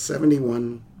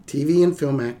 71, TV and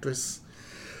film actress.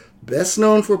 Best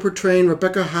known for portraying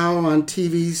Rebecca Howe on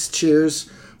TV's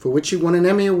Cheers, for which she won an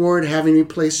Emmy Award, having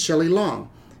replaced Shelley Long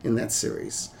in that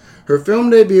series. Her film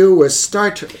debut was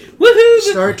Star Trek. Woohoo!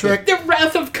 Star Trek. The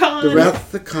Wrath of Khan. The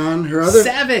Wrath of Khan. Her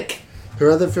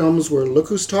other films were Look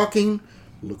Who's Talking,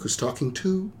 Look Who's Talking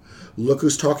 2, Look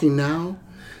Who's Talking Now,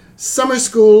 Summer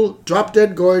School, Drop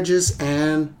Dead Gorgeous,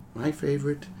 and my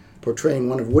favorite, portraying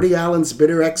one of Woody Allen's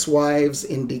bitter ex-wives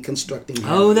in Deconstructing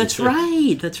Hamlet. Oh, that's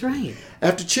right. That's right.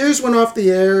 After Cheers went off the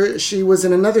air, she was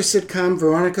in another sitcom,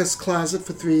 Veronica's Closet,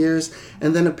 for 3 years,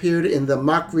 and then appeared in the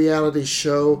mock reality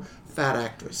show Fat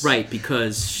Actress. Right,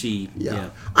 because she...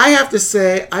 Yeah. I have to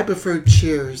say, I preferred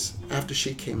Cheers after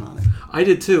she came on it. I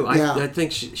did too. Yeah. I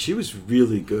think she was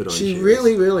really good on She Cheers.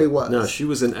 really, really was. No, she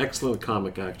was an excellent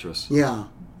comic actress. Yeah,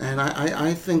 and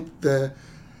I think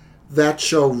that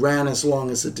show ran as long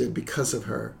as it did because of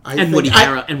her. Woody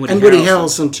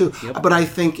Harrelson too. Yep. But I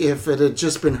think if it had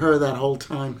just been her that whole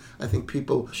time, I think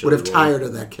people would have tired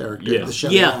of that character, Yeah. the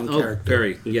Shelley Long character.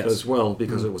 Very,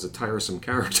 Because it was a tiresome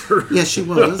character. Yes, she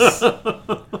was.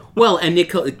 Well, and Nick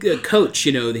Coach,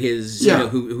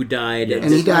 who died.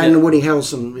 And he died, and Woody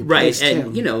Harrelson replaced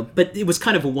him. But it was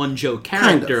kind of a one-Joe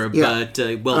character, but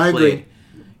well I played. agree.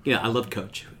 Yeah, I love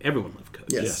Coach. Everyone loved Coach.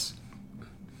 Yes.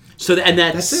 So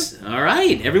that's it. All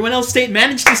right. Everyone else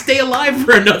managed to stay alive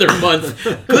for another month.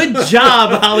 Good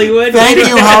job, Hollywood. Thank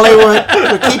you, Hollywood,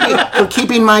 for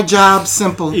keeping my job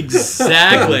simple.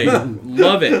 Exactly.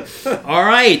 Love it. All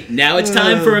right. Now it's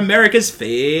time for America's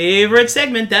favorite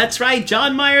segment. That's right.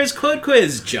 John Myers Quote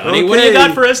Quiz. Johnny, what do you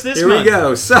got for us this month? Here we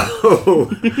go. So,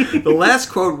 the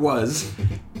last quote was,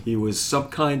 "He was some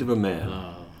kind of a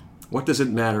man. What does it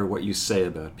matter what you say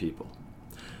about people?"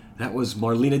 That was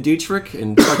Marlene Dietrich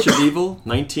in Touch of Evil,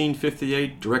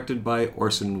 1958, directed by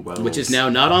Orson Welles. Which is now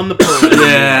not on the poll.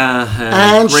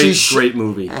 Yeah, great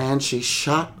movie. And she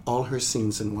shot all her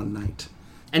scenes in one night.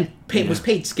 And was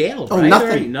paid scale, Oh, right?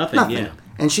 nothing. Nothing, yeah.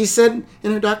 And she said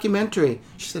in her documentary,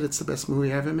 she said it's the best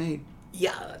movie I ever made.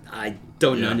 Yeah, I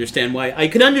don't understand why. I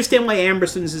could understand why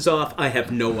Ambersons is off. I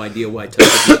have no idea why Touch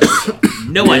of Evil is off.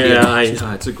 No idea.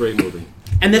 Yeah, it's a great movie.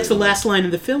 And that's the last line of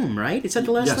the film, right? Is that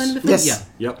the last line of the film? Yes.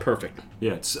 Yeah. Yep. Perfect.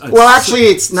 Yeah. Well, actually,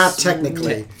 it's not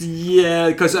technically. Yeah,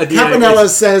 because Campanella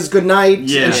says goodnight,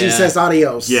 Yeah. and she says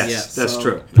adios. Yes, that's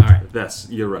true. All right.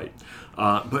 You're right.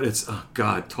 But it's,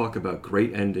 God, talk about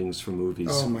great endings for movies.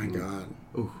 Oh, my God.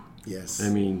 Ooh. Yes. I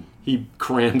mean, he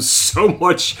crams so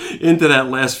much into that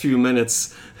last few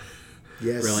minutes.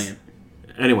 Yes. Brilliant.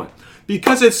 Anyway,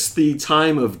 because it's the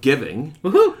time of giving,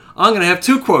 Woohoo! I'm going to have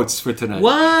two quotes for tonight.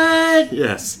 What?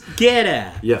 Yes. Get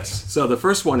out. Yes. So the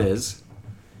first one is,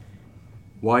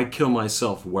 "Why kill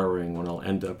myself worrying when I'll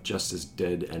end up just as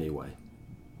dead anyway?"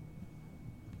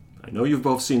 I know you've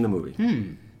both seen the movie.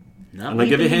 Not I'm gonna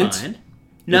give you a hint. Mind.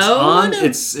 No.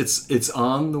 It's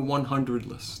on the 100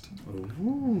 list.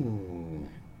 Ooh.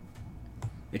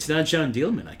 It's not John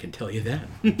Dielman, I can tell you that.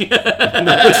 No,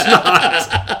 it's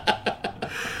not.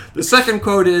 The second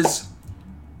quote is,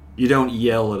 You don't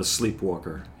yell at a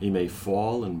sleepwalker. He may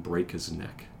fall and break his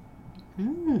neck.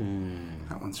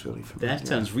 That one's really familiar. That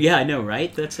sounds... Yeah, I know,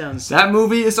 right? That sounds... That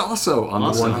movie is also on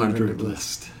Also the 100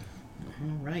 list.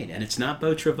 All right, and it's not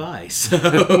Beau Travail, so...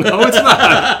 No, it's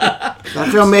not.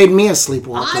 That film made me a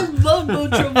sleepwalker. I love Beau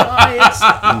Travail.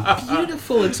 It's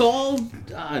beautiful. It's all...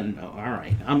 no, all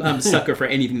right. I'm a sucker for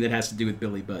anything that has to do with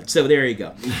Billy Budd. So there you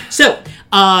go. So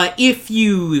if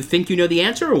you think you know the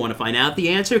answer or want to find out the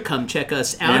answer, come check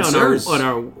us out on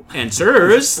our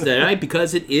answers, right?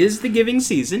 Because it is the giving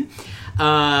season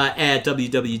at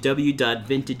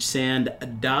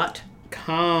www.vintagesand.com.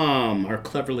 Our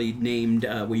cleverly named,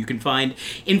 where you can find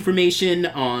information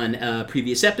on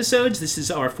previous episodes. This is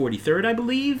our 43rd, I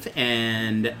believe,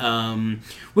 and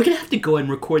we're gonna have to go and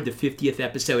record the 50th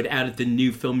episode out at the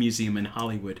new film museum in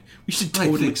Hollywood. We should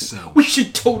totally. I think so. We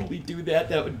should totally do that.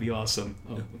 That would be awesome.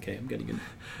 Oh, okay, I'm getting it.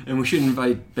 And we should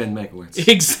invite Ben Mankiewicz.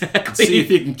 Exactly. See if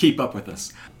he can keep up with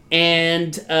us.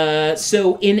 And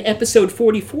so in episode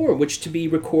 44, which to be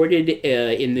recorded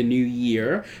in the new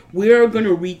year, we're going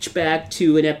to reach back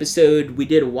to an episode we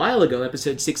did a while ago,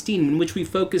 episode 16, in which we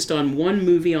focused on one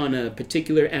movie on a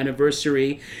particular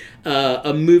anniversary,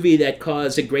 a movie that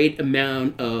caused a great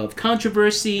amount of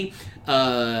controversy,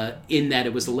 in that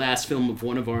it was the last film of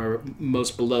one of our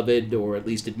most beloved, or at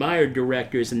least admired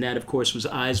directors, and that, of course, was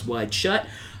Eyes Wide Shut.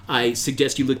 I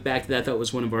suggest you look back to that. I thought it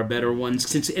was one of our better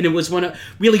ones. And it was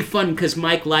really fun because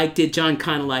Mike liked it, John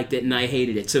kind of liked it, and I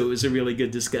hated it. So it was a really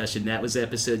good discussion. That was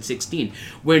episode 16.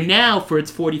 We're now, for its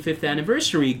 45th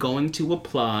anniversary, going to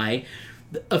apply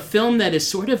a film that is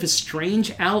sort of a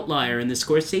strange outlier in the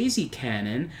Scorsese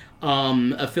canon,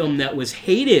 a film that was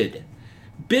hated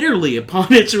bitterly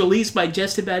upon its release by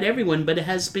just about everyone, but it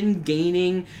has been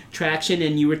gaining traction,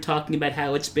 and you were talking about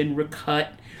how it's been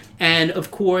recut. And, of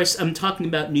course, I'm talking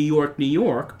about New York, New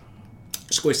York,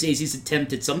 Scorsese's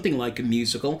attempt at something like a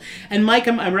musical. And, Mike,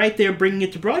 I'm right there bringing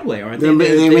it to Broadway, aren't they?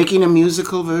 They're making a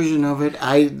musical version of it.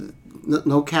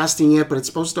 No casting yet, but it's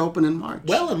supposed to open in March.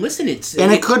 Well, and listen, it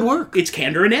could work. It's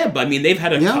Kander and Ebb. I mean, they've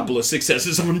had a couple of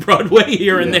successes on Broadway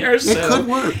here and there. So it could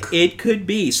work. It could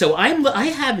be. So I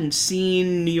haven't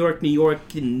seen New York, New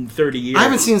York in 30 years. I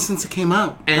haven't seen it since it came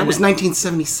out. That was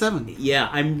 1977. Yeah,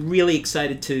 I'm really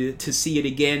excited to see it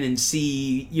again and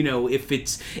see, if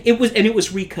it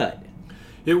was recut.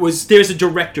 There's a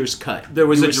director's cut. There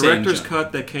was a director's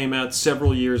cut that came out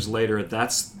several years later.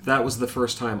 That was the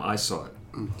first time I saw it.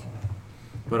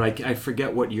 But I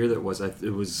forget what year that was. Was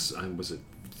it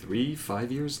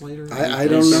 3-5 years later? I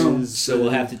don't know. So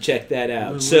we'll have to check that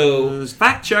out. So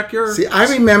fact checker. See, I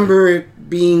remember it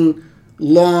being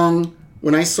long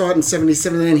when I saw it in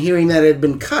 77 and then hearing that it had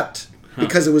been cut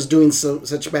because it was doing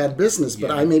such bad business.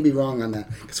 But I may be wrong on that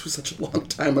because it was such a long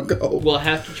time ago. We'll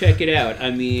have to check it out.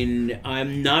 I mean,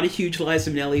 I'm not a huge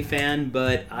Liza Minnelli fan,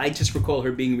 but I just recall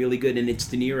her being really good, and it's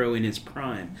De Niro in his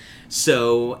prime.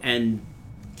 So, and...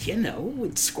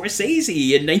 it's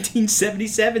Scorsese in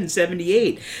 1977,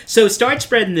 78. So start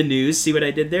spreading the news. See what I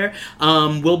did there?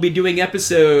 We'll be doing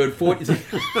episode 40.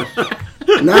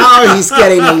 Now he's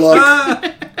getting a look.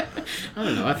 I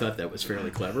don't know. I thought that was fairly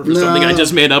clever for something I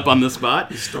just made up on the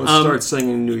spot. Start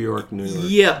singing New York, New York.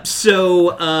 Yep.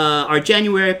 So our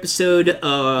January episode,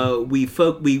 we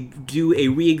do a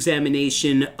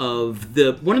re-examination of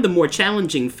one of the more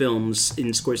challenging films in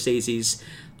Scorsese's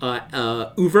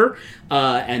oeuvre,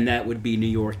 and that would be New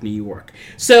York, New York.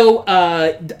 So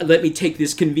let me take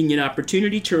this convenient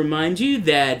opportunity to remind you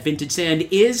that Vintage Sand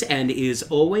is and is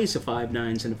always a 5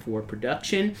 9s and a 4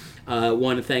 production.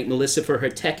 Want to thank Melissa for her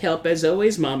tech help as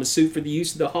always, Mama Sue for the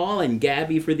use of the hall, and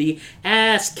Gabby for the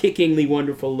ass-kickingly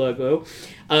wonderful logo.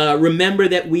 Remember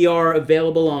that we are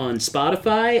available on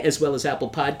Spotify as well as Apple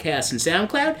Podcasts and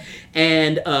SoundCloud.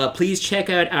 And please check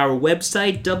out our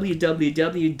website,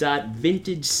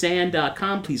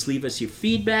 www.vintagesand.com. Please leave us your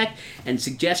feedback and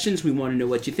suggestions. We want to know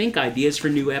what you think. Ideas for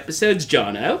new episodes.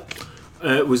 Jono?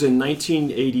 It was in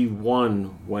 1981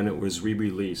 when it was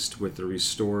re-released with the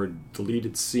restored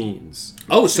deleted scenes.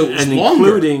 Oh, so it was and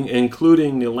longer.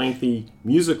 Including the lengthy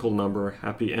musical number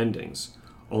Happy Endings.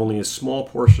 Only a small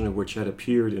portion of which had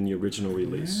appeared in the original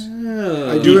release.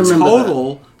 I do remember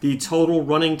that. The total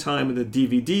running time of the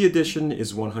DVD edition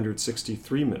is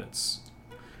 163 minutes.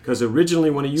 Because originally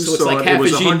when you saw it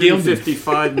was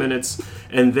 155 minutes,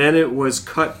 and then it was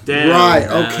cut down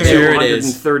to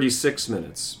 136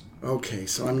 minutes. Okay,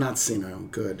 so I'm not senile.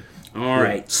 Good. All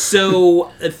right.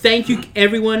 So thank you,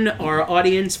 everyone, our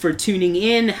audience, for tuning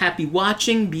in. Happy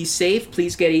watching. Be safe.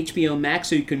 Please get HBO Max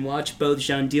so you can watch both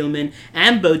Jean Dielman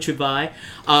and Beau Travail.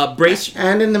 Brace.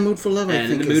 And In the Mood for Love, I And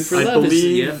think. In the Mood for is-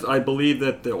 Love. I believe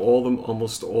that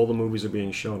almost all the movies are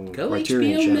being shown on Go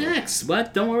Criterion HBO Channel. Max.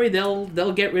 What? Don't worry.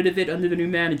 They'll get rid of it under the new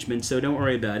management. So don't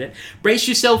worry about it. Brace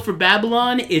yourself for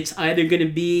Babylon. It's either going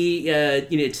to be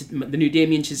it's the new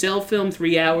Damien Chazelle film,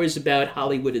 3 hours about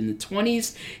Hollywood in the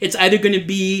 20s. It's either going to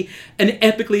be an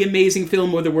epically amazing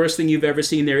film or the worst thing you've ever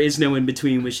seen. There is no in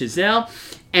between with Chazelle.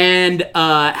 And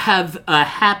have a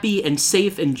happy and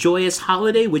safe and joyous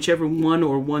holiday, whichever one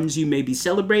or ones you may be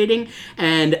celebrating.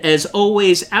 And as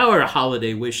always, our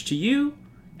holiday wish to you,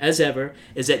 as ever,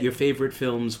 is that your favorite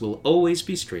films will always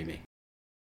be streaming.